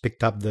time, it's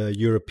picked up the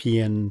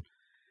European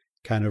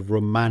kind of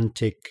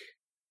romantic,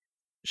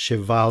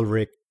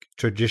 chivalric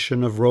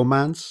tradition of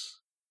romance.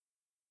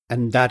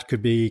 And that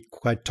could be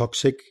quite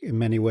toxic in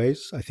many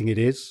ways. I think it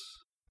is.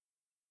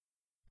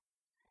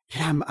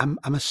 Yeah,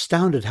 I'm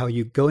astounded how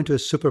you go into a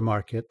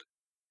supermarket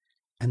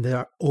And there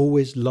are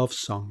always love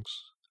songs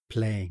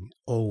playing,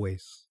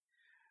 always,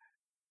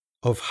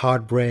 of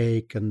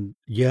heartbreak and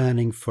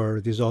yearning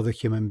for this other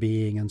human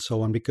being and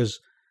so on. Because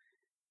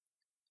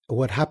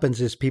what happens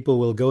is people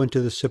will go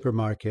into the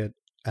supermarket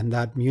and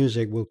that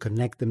music will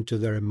connect them to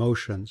their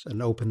emotions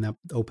and open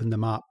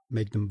them up,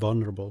 make them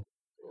vulnerable,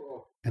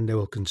 and they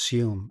will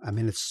consume. I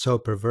mean, it's so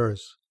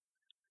perverse.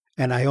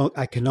 And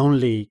I can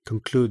only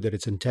conclude that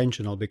it's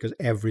intentional because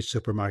every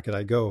supermarket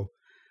I go,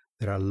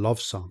 there are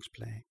love songs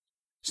playing.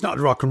 It's not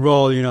rock and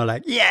roll,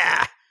 like,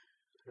 yeah.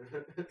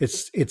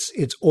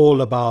 It's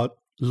all about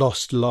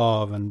lost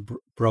love and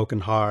broken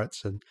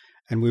hearts.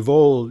 And we've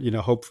all,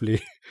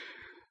 hopefully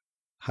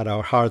had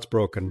our hearts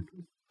broken.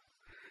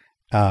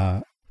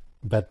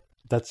 But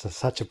that's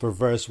such a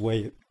perverse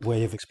way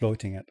of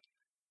exploiting it.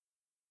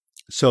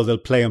 So they'll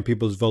play on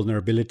people's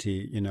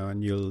vulnerability,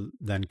 and you'll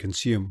then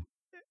consume.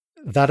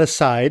 That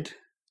aside,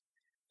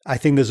 I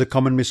think there's a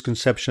common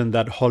misconception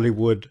that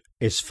Hollywood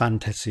is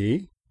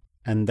fantasy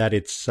and that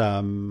it's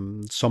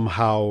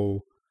somehow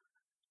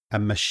a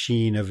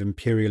machine of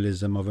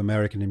imperialism, of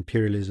American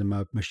imperialism,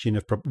 a machine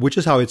of which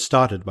is how it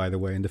started, by the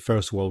way, in the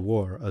First World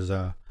War, as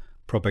a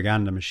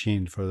propaganda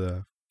machine for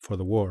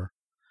the war.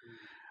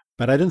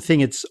 But I don't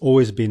think it's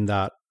always been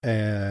that.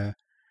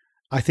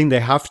 I think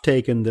they have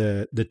taken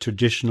the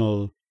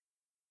traditional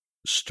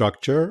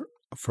structure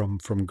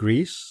from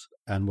Greece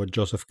and what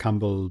Joseph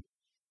Campbell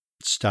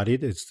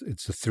studied. It's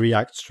a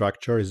 3-act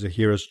structure, is a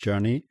hero's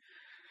journey,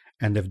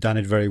 and they've done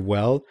it very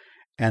well.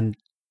 And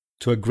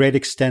to a great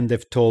extent,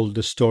 they've told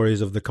the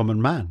stories of the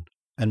common man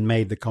and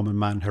made the common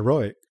man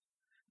heroic.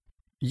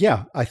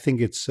 Yeah, I think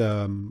it's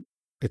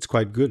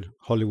quite good.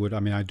 Hollywood.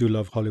 I mean, I do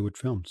love Hollywood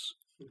films.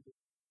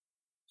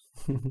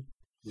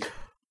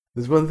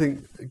 There's one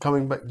thing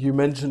coming back. You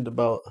mentioned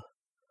about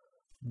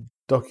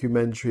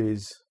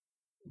documentaries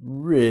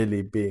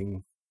really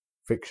being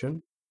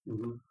fiction,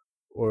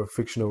 or a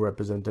fictional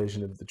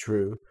representation of the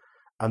true,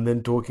 and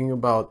then talking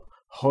about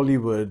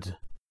Hollywood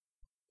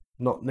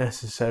not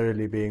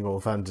necessarily being all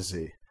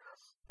fantasy.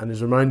 And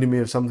it's reminding me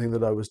of something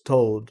that I was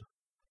told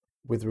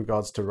with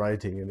regards to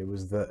writing, and it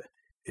was that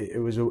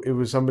it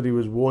was somebody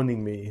was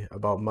warning me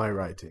about my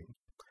writing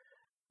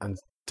and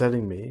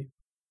telling me,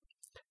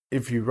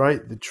 if you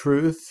write the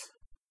truth,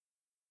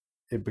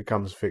 it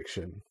becomes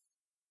fiction.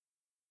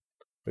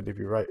 But if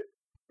you write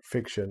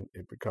fiction,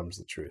 it becomes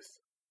the truth.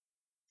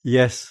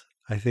 Yes,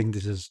 I think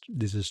this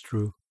is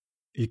true.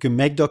 You can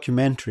make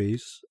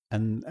documentaries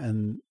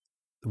and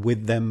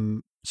with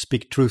them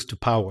speak truth to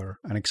power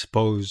and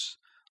expose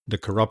the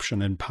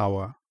corruption in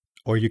power,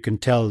 or you can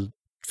tell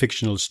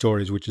fictional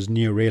stories, which is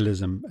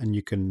neorealism, and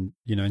you can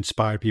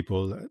inspire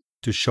people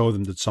to show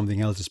them that something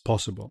else is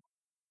possible.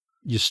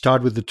 You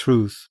start with the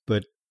truth,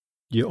 but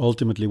you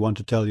ultimately want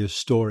to tell your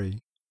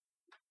story,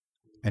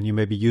 and you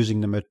may be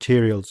using the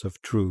materials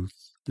of truth,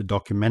 the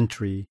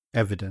documentary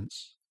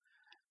evidence,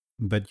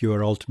 but you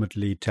are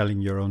ultimately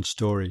telling your own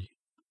story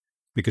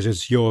because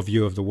it's your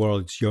view of the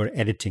world, it's your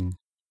editing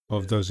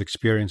of those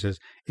experiences,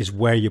 is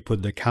where you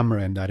put the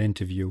camera in that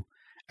interview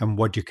and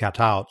what you cut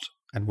out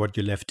and what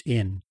you left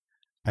in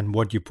and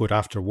what you put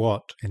after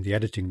what in the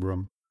editing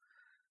room.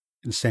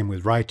 And same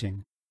with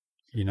writing.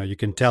 You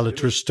can tell a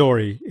true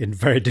story in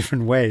very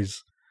different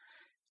ways.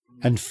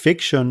 And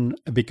fiction,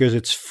 because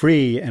it's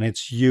free and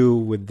it's you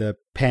with the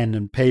pen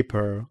and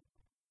paper,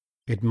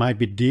 it might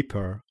be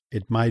deeper.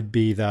 It might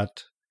be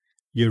that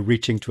you're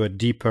reaching to a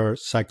deeper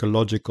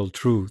psychological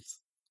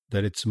truth,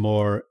 that it's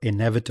more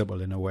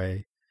inevitable in a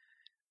way,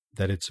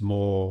 that it's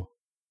more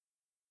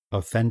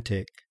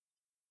authentic.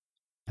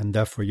 And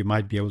therefore, you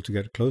might be able to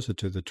get closer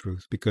to the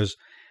truth, because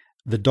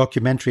the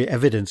documentary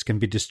evidence can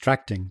be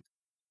distracting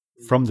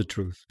from the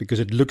truth, because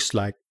it looks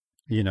like,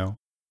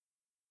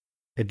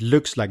 it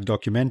looks like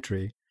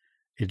documentary.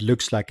 It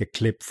looks like a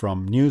clip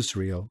from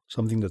newsreel,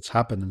 something that's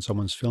happened and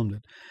someone's filmed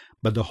it.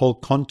 But the whole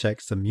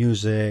context, the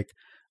music,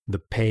 the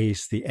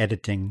pace, the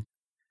editing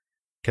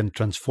can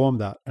transform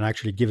that and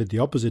actually give it the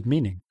opposite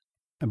meaning.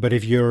 But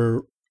if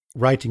you're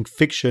writing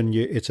fiction,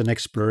 it's an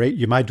exploration.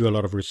 You might do a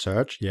lot of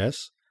research,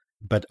 yes,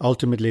 but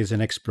ultimately it's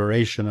an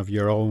exploration of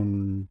your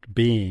own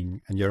being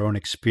and your own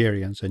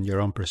experience and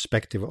your own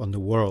perspective on the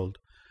world.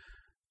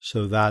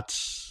 So that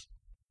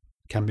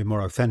can be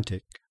more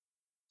authentic,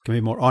 can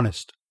be more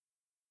honest.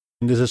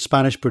 And there's a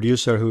Spanish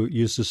producer who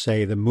used to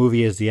say the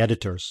movie is the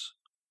editor's.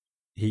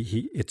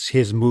 It's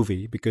his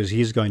movie because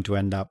he's going to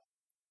end up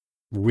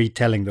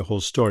retelling the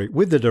whole story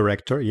with the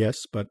director,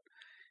 yes, but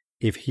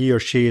if he or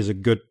she is a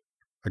good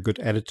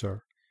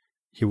editor,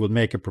 he will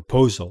make a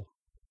proposal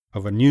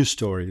of a new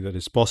story that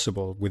is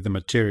possible with the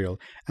material.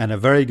 And a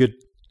very good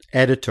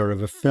editor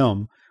of a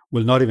film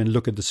will not even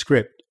look at the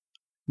script.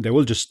 They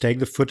will just take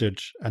the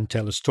footage and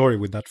tell a story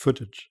with that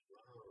footage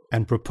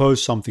and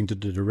propose something to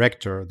the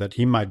director that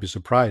he might be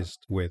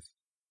surprised with.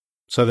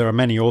 So there are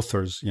many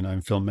authors, in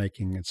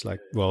filmmaking. It's like,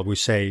 well, we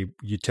say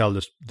you tell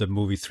the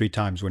movie 3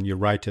 times: when you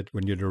write it,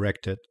 when you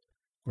direct it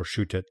or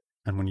shoot it,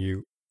 and when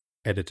you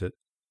edit it.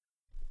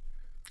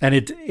 And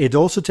it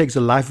also takes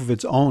a life of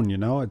its own,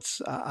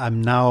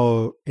 I'm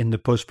now in the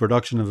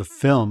post-production of a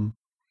film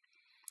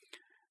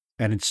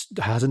and it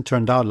hasn't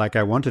turned out like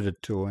I wanted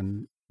it to,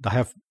 and I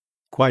have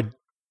quite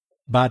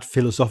bad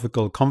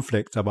philosophical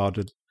conflicts about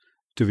it,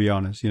 to be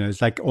honest.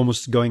 It's like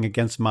almost going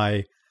against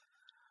my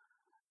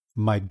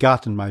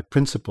gut and my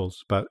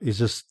principles, but it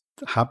just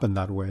happened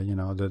that way.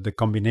 The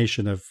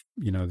combination of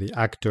the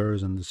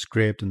actors and the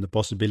script and the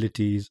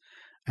possibilities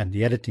and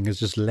the editing has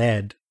just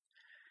led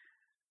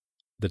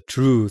the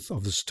truth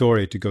of the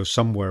story to go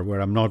somewhere where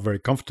I'm not very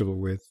comfortable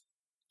with,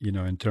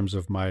 in terms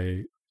of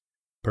my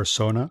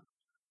persona.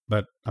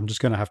 But I'm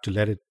just going to have to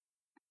let it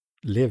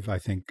live, I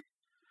think.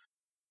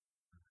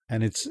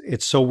 And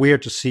it's so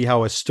weird to see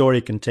how a story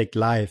can take a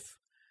life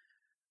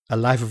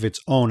of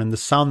its own. And the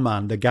sound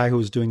man, the guy who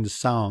was doing the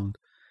sound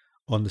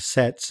on the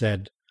set,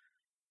 said,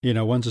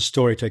 once a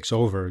story takes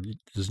over,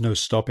 there's no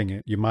stopping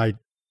it. You might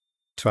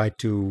try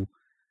to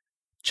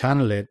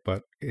channel it,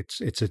 but it's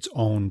its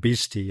own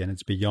beastie, and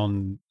it's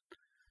beyond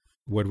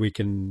what we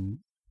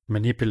can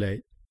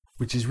manipulate.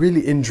 Which is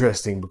really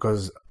interesting,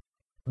 because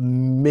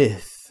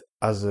myth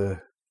as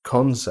a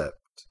concept,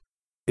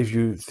 if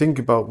you think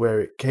about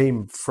where it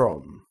came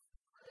from,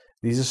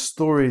 these are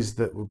stories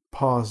that were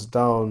passed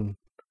down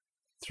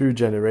through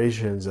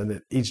generations,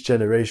 and each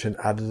generation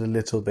added a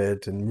little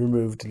bit and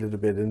removed a little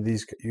bit, and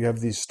you have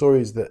these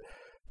stories that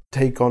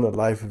take on a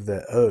life of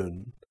their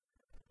own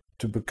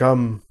to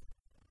become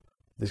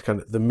this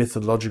kind of the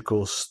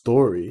mythological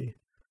story.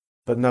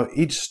 But now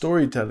each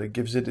storyteller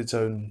gives it its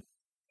own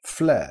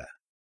flair.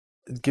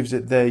 It gives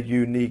it their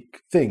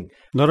unique thing.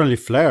 Not only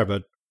flair,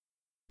 but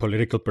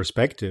political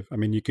perspective. I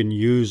mean, you can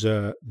use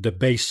the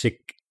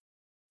basic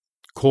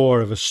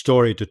core of a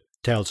story to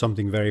tell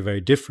something very,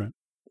 very different.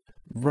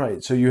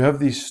 Right. So you have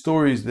these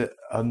stories that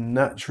are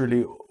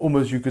naturally,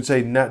 almost you could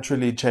say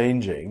naturally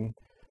changing,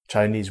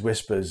 Chinese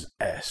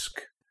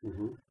whispers-esque,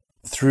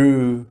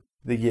 through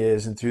the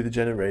years and through the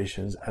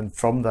generations. And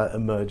from that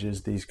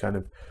emerges these kind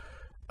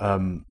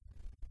of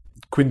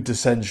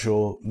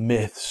quintessential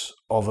myths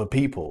of a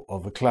people,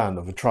 of a clan,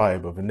 of a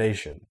tribe, of a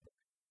nation.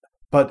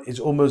 But it's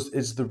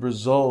the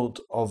result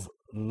of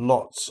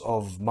lots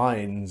of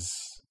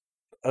minds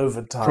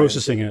over time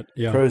processing it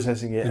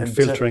and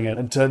filtering it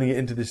and turning it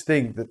into this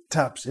thing that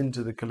taps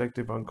into the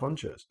collective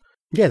unconscious.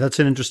 Yeah, that's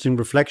an interesting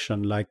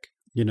reflection. Like,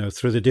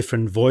 through the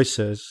different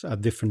voices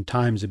at different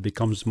times, it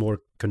becomes more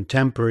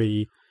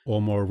contemporary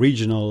or more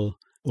regional,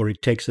 or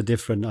it takes a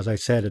different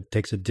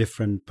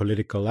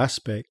political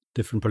aspect,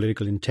 different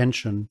political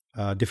intention,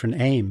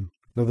 different aim.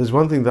 Now, there's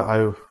one thing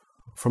that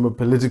from a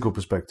political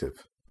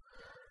perspective,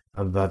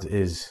 and that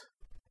is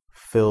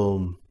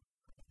film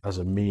as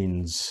a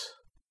means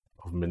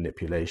of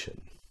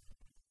manipulation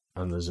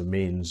and as a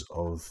means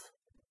of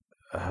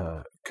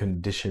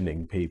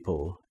conditioning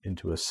people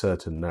into a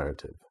certain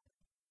narrative.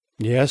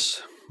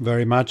 Yes,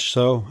 very much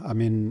so. I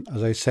mean,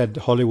 as I said,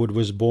 Hollywood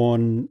was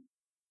born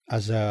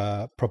as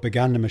a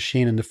propaganda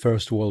machine in the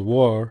First World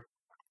War,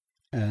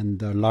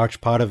 and a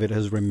large part of it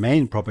has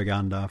remained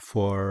propaganda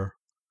for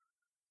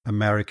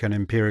American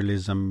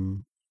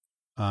imperialism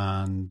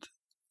and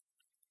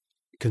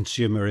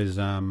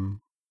consumerism,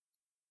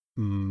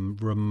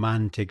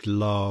 romantic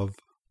love,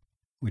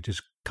 which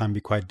can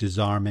be quite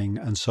disarming,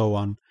 and so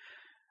on.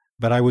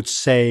 But I would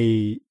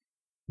say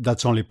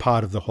that's only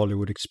part of the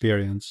Hollywood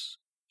experience.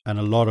 And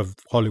a lot of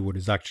Hollywood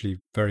is actually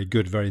very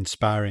good, very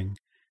inspiring,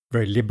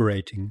 very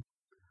liberating.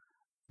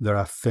 There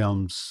are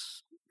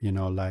films,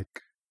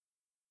 like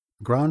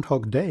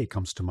Groundhog Day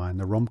comes to mind,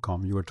 the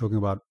rom-com. You were talking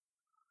about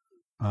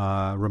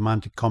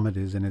romantic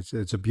comedies, and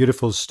it's a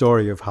beautiful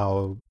story of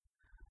how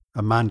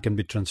a man can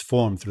be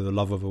transformed through the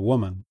love of a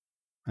woman.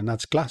 And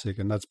that's classic,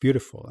 and that's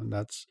beautiful. And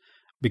that's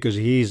because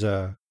he's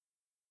a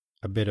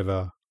bit of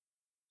a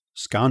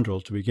scoundrel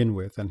to begin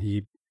with. And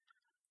he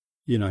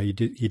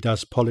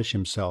does polish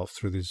himself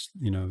through this,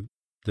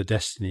 the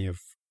destiny of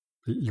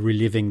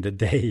reliving the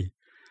day,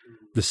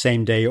 the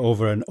same day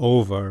over and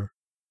over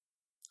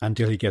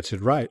until he gets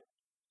it right.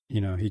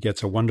 He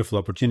gets a wonderful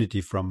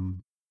opportunity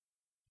from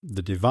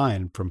the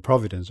divine, from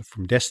providence,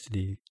 from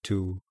destiny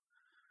to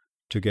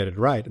get it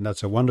right. And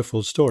that's a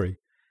wonderful story.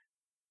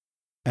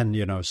 And,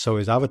 so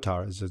is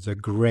Avatar. It's a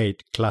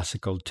great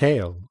classical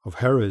tale of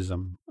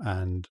heroism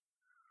and,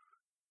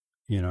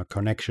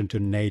 connection to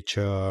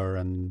nature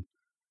and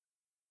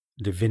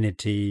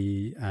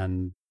divinity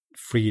and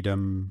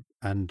freedom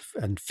and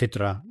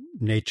fitra,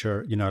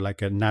 nature,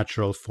 like a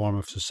natural form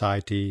of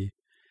society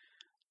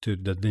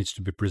that needs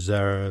to be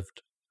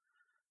preserved.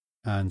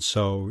 And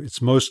so it's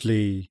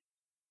mostly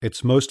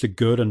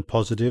good and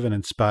positive and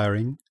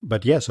inspiring.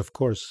 But yes, of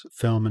course,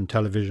 film and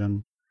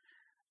television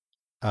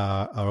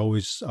are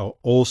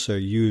also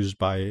used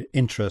by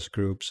interest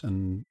groups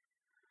and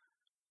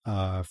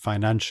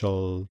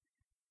financial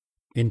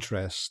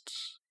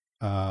interests,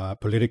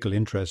 political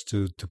interests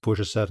to push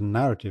a certain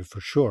narrative,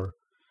 for sure.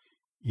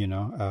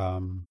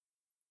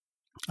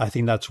 I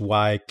think that's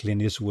why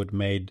Clint Eastwood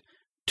made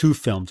 2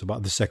 films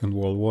about the Second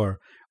World War,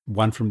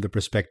 one from the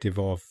perspective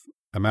of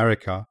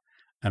America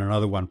and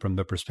another one from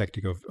the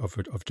perspective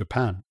of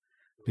Japan,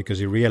 because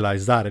he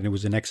realized that, and it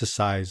was an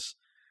exercise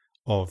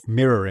of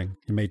mirroring.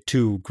 He made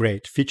 2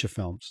 great feature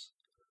films.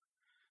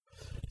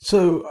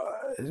 So,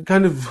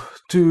 kind of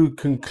to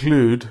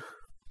conclude,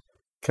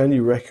 can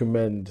you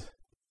recommend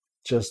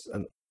just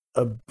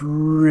a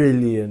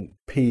brilliant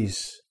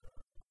piece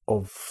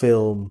of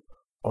film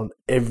on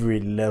every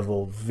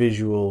level,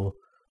 visual,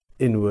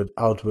 inward,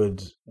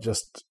 outward,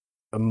 just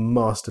a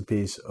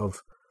masterpiece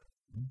of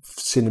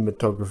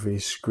cinematography,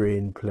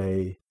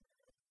 screenplay,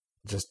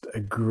 just a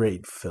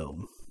great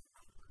film?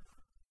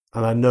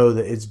 And I know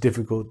that it's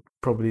difficult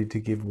probably to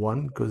give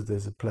one because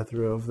there's a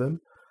plethora of them,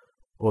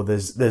 or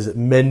there's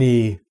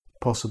many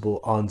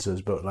possible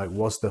answers, but like,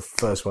 what's the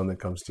first one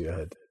that comes to your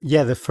head?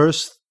 Yeah, the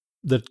first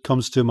that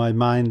comes to my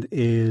mind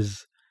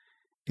is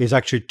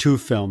actually two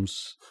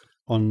films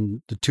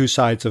on the two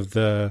sides of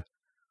the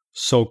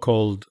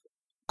so-called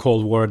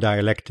Cold War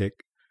dialectic.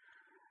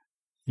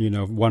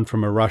 One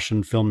from a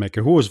Russian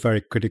filmmaker who was very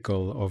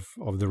critical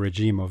of the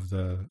regime of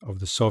the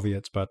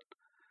Soviets, but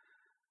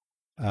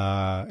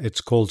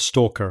it's called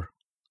Stalker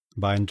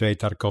by Andrei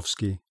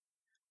Tarkovsky,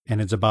 and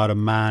it's about a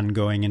man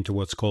going into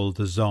what's called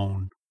the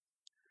zone.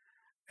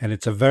 And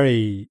it's a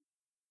very,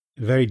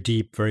 very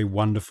deep, very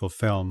wonderful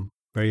film,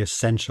 very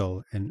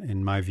essential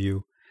in my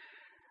view.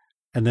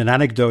 And an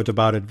anecdote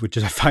about it, which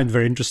I find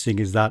very interesting,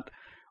 is that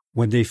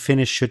when they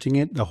finished shooting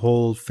it, the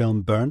whole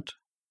film burnt.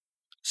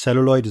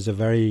 Celluloid is a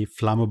very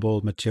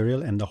flammable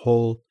material, and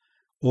all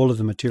of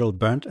the material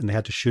burnt, and they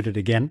had to shoot it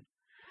again.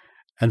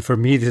 And for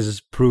me, this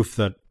is proof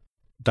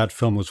that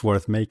film was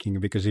worth making,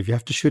 because if you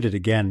have to shoot it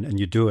again and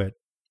you do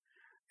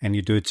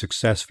it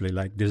successfully,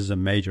 like this is a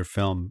major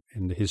film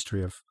in the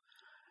history of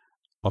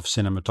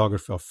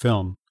cinematography,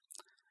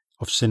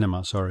 of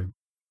cinema,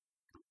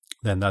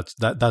 then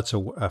that's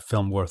a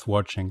film worth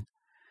watching.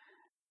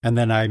 And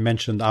then I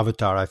mentioned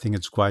Avatar. I think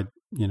it's quite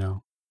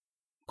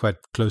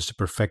close to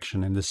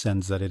perfection in the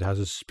sense that it has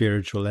a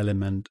spiritual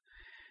element,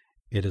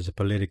 it has a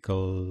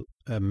political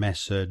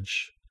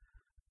message,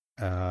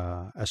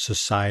 a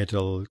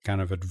societal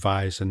kind of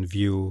advice and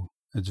view.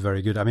 It's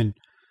very good. I mean,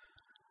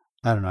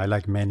 I don't know, I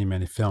like many,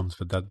 many films,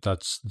 but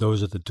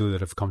those are the two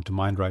that have come to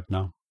mind right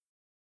now.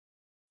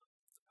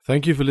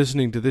 Thank you for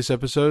listening to this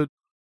episode.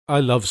 I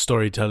love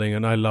storytelling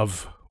and I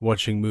love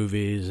watching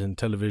movies and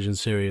television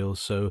serials,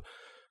 so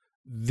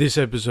this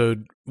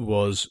episode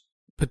was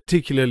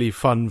particularly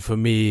fun for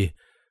me,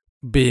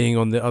 being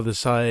on the other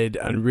side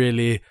and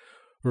really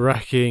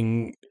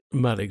racking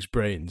Malik's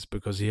brains,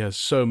 because he has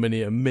so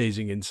many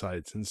amazing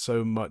insights and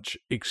so much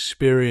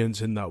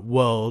experience in that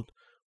world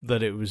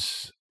that it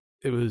was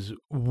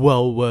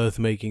well worth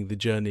making the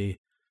journey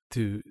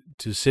to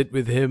sit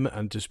with him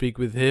and to speak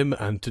with him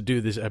and to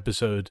do this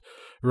episode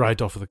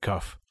right off the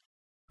cuff.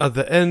 At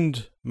the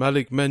end,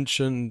 Malik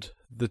mentioned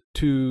the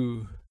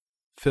two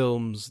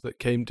films that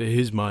came to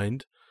his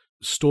mind,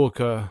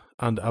 Stalker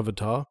and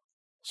Avatar.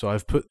 So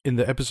I've put in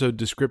the episode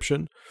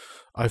description,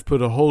 I've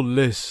put a whole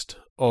list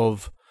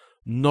of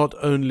not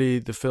only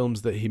the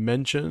films that he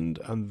mentioned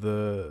and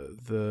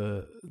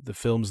the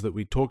films that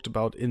we talked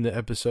about in the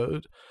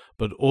episode,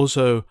 but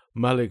also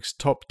Malik's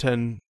top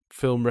 10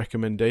 film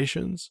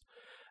recommendations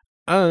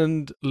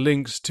and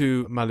links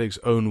to Malik's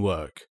own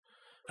work.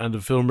 And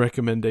a film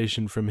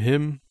recommendation from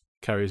him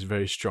carries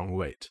very strong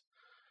weight.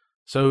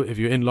 So if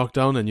you're in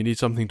lockdown and you need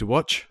something to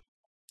watch,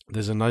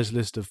 there's a nice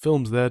list of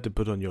films there to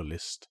put on your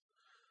list.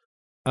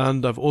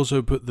 And I've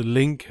also put the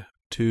link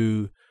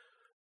to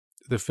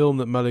the film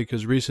that Malik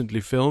has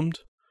recently filmed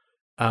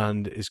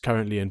and is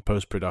currently in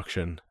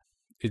post-production.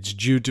 It's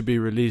due to be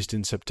released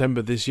in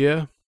September this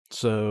year,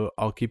 so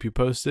I'll keep you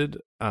posted,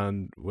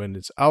 and when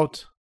it's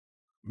out,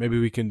 maybe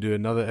we can do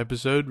another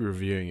episode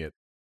reviewing it.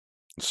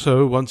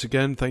 So once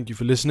again, thank you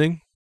for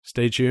listening.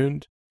 Stay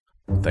tuned.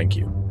 Thank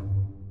you.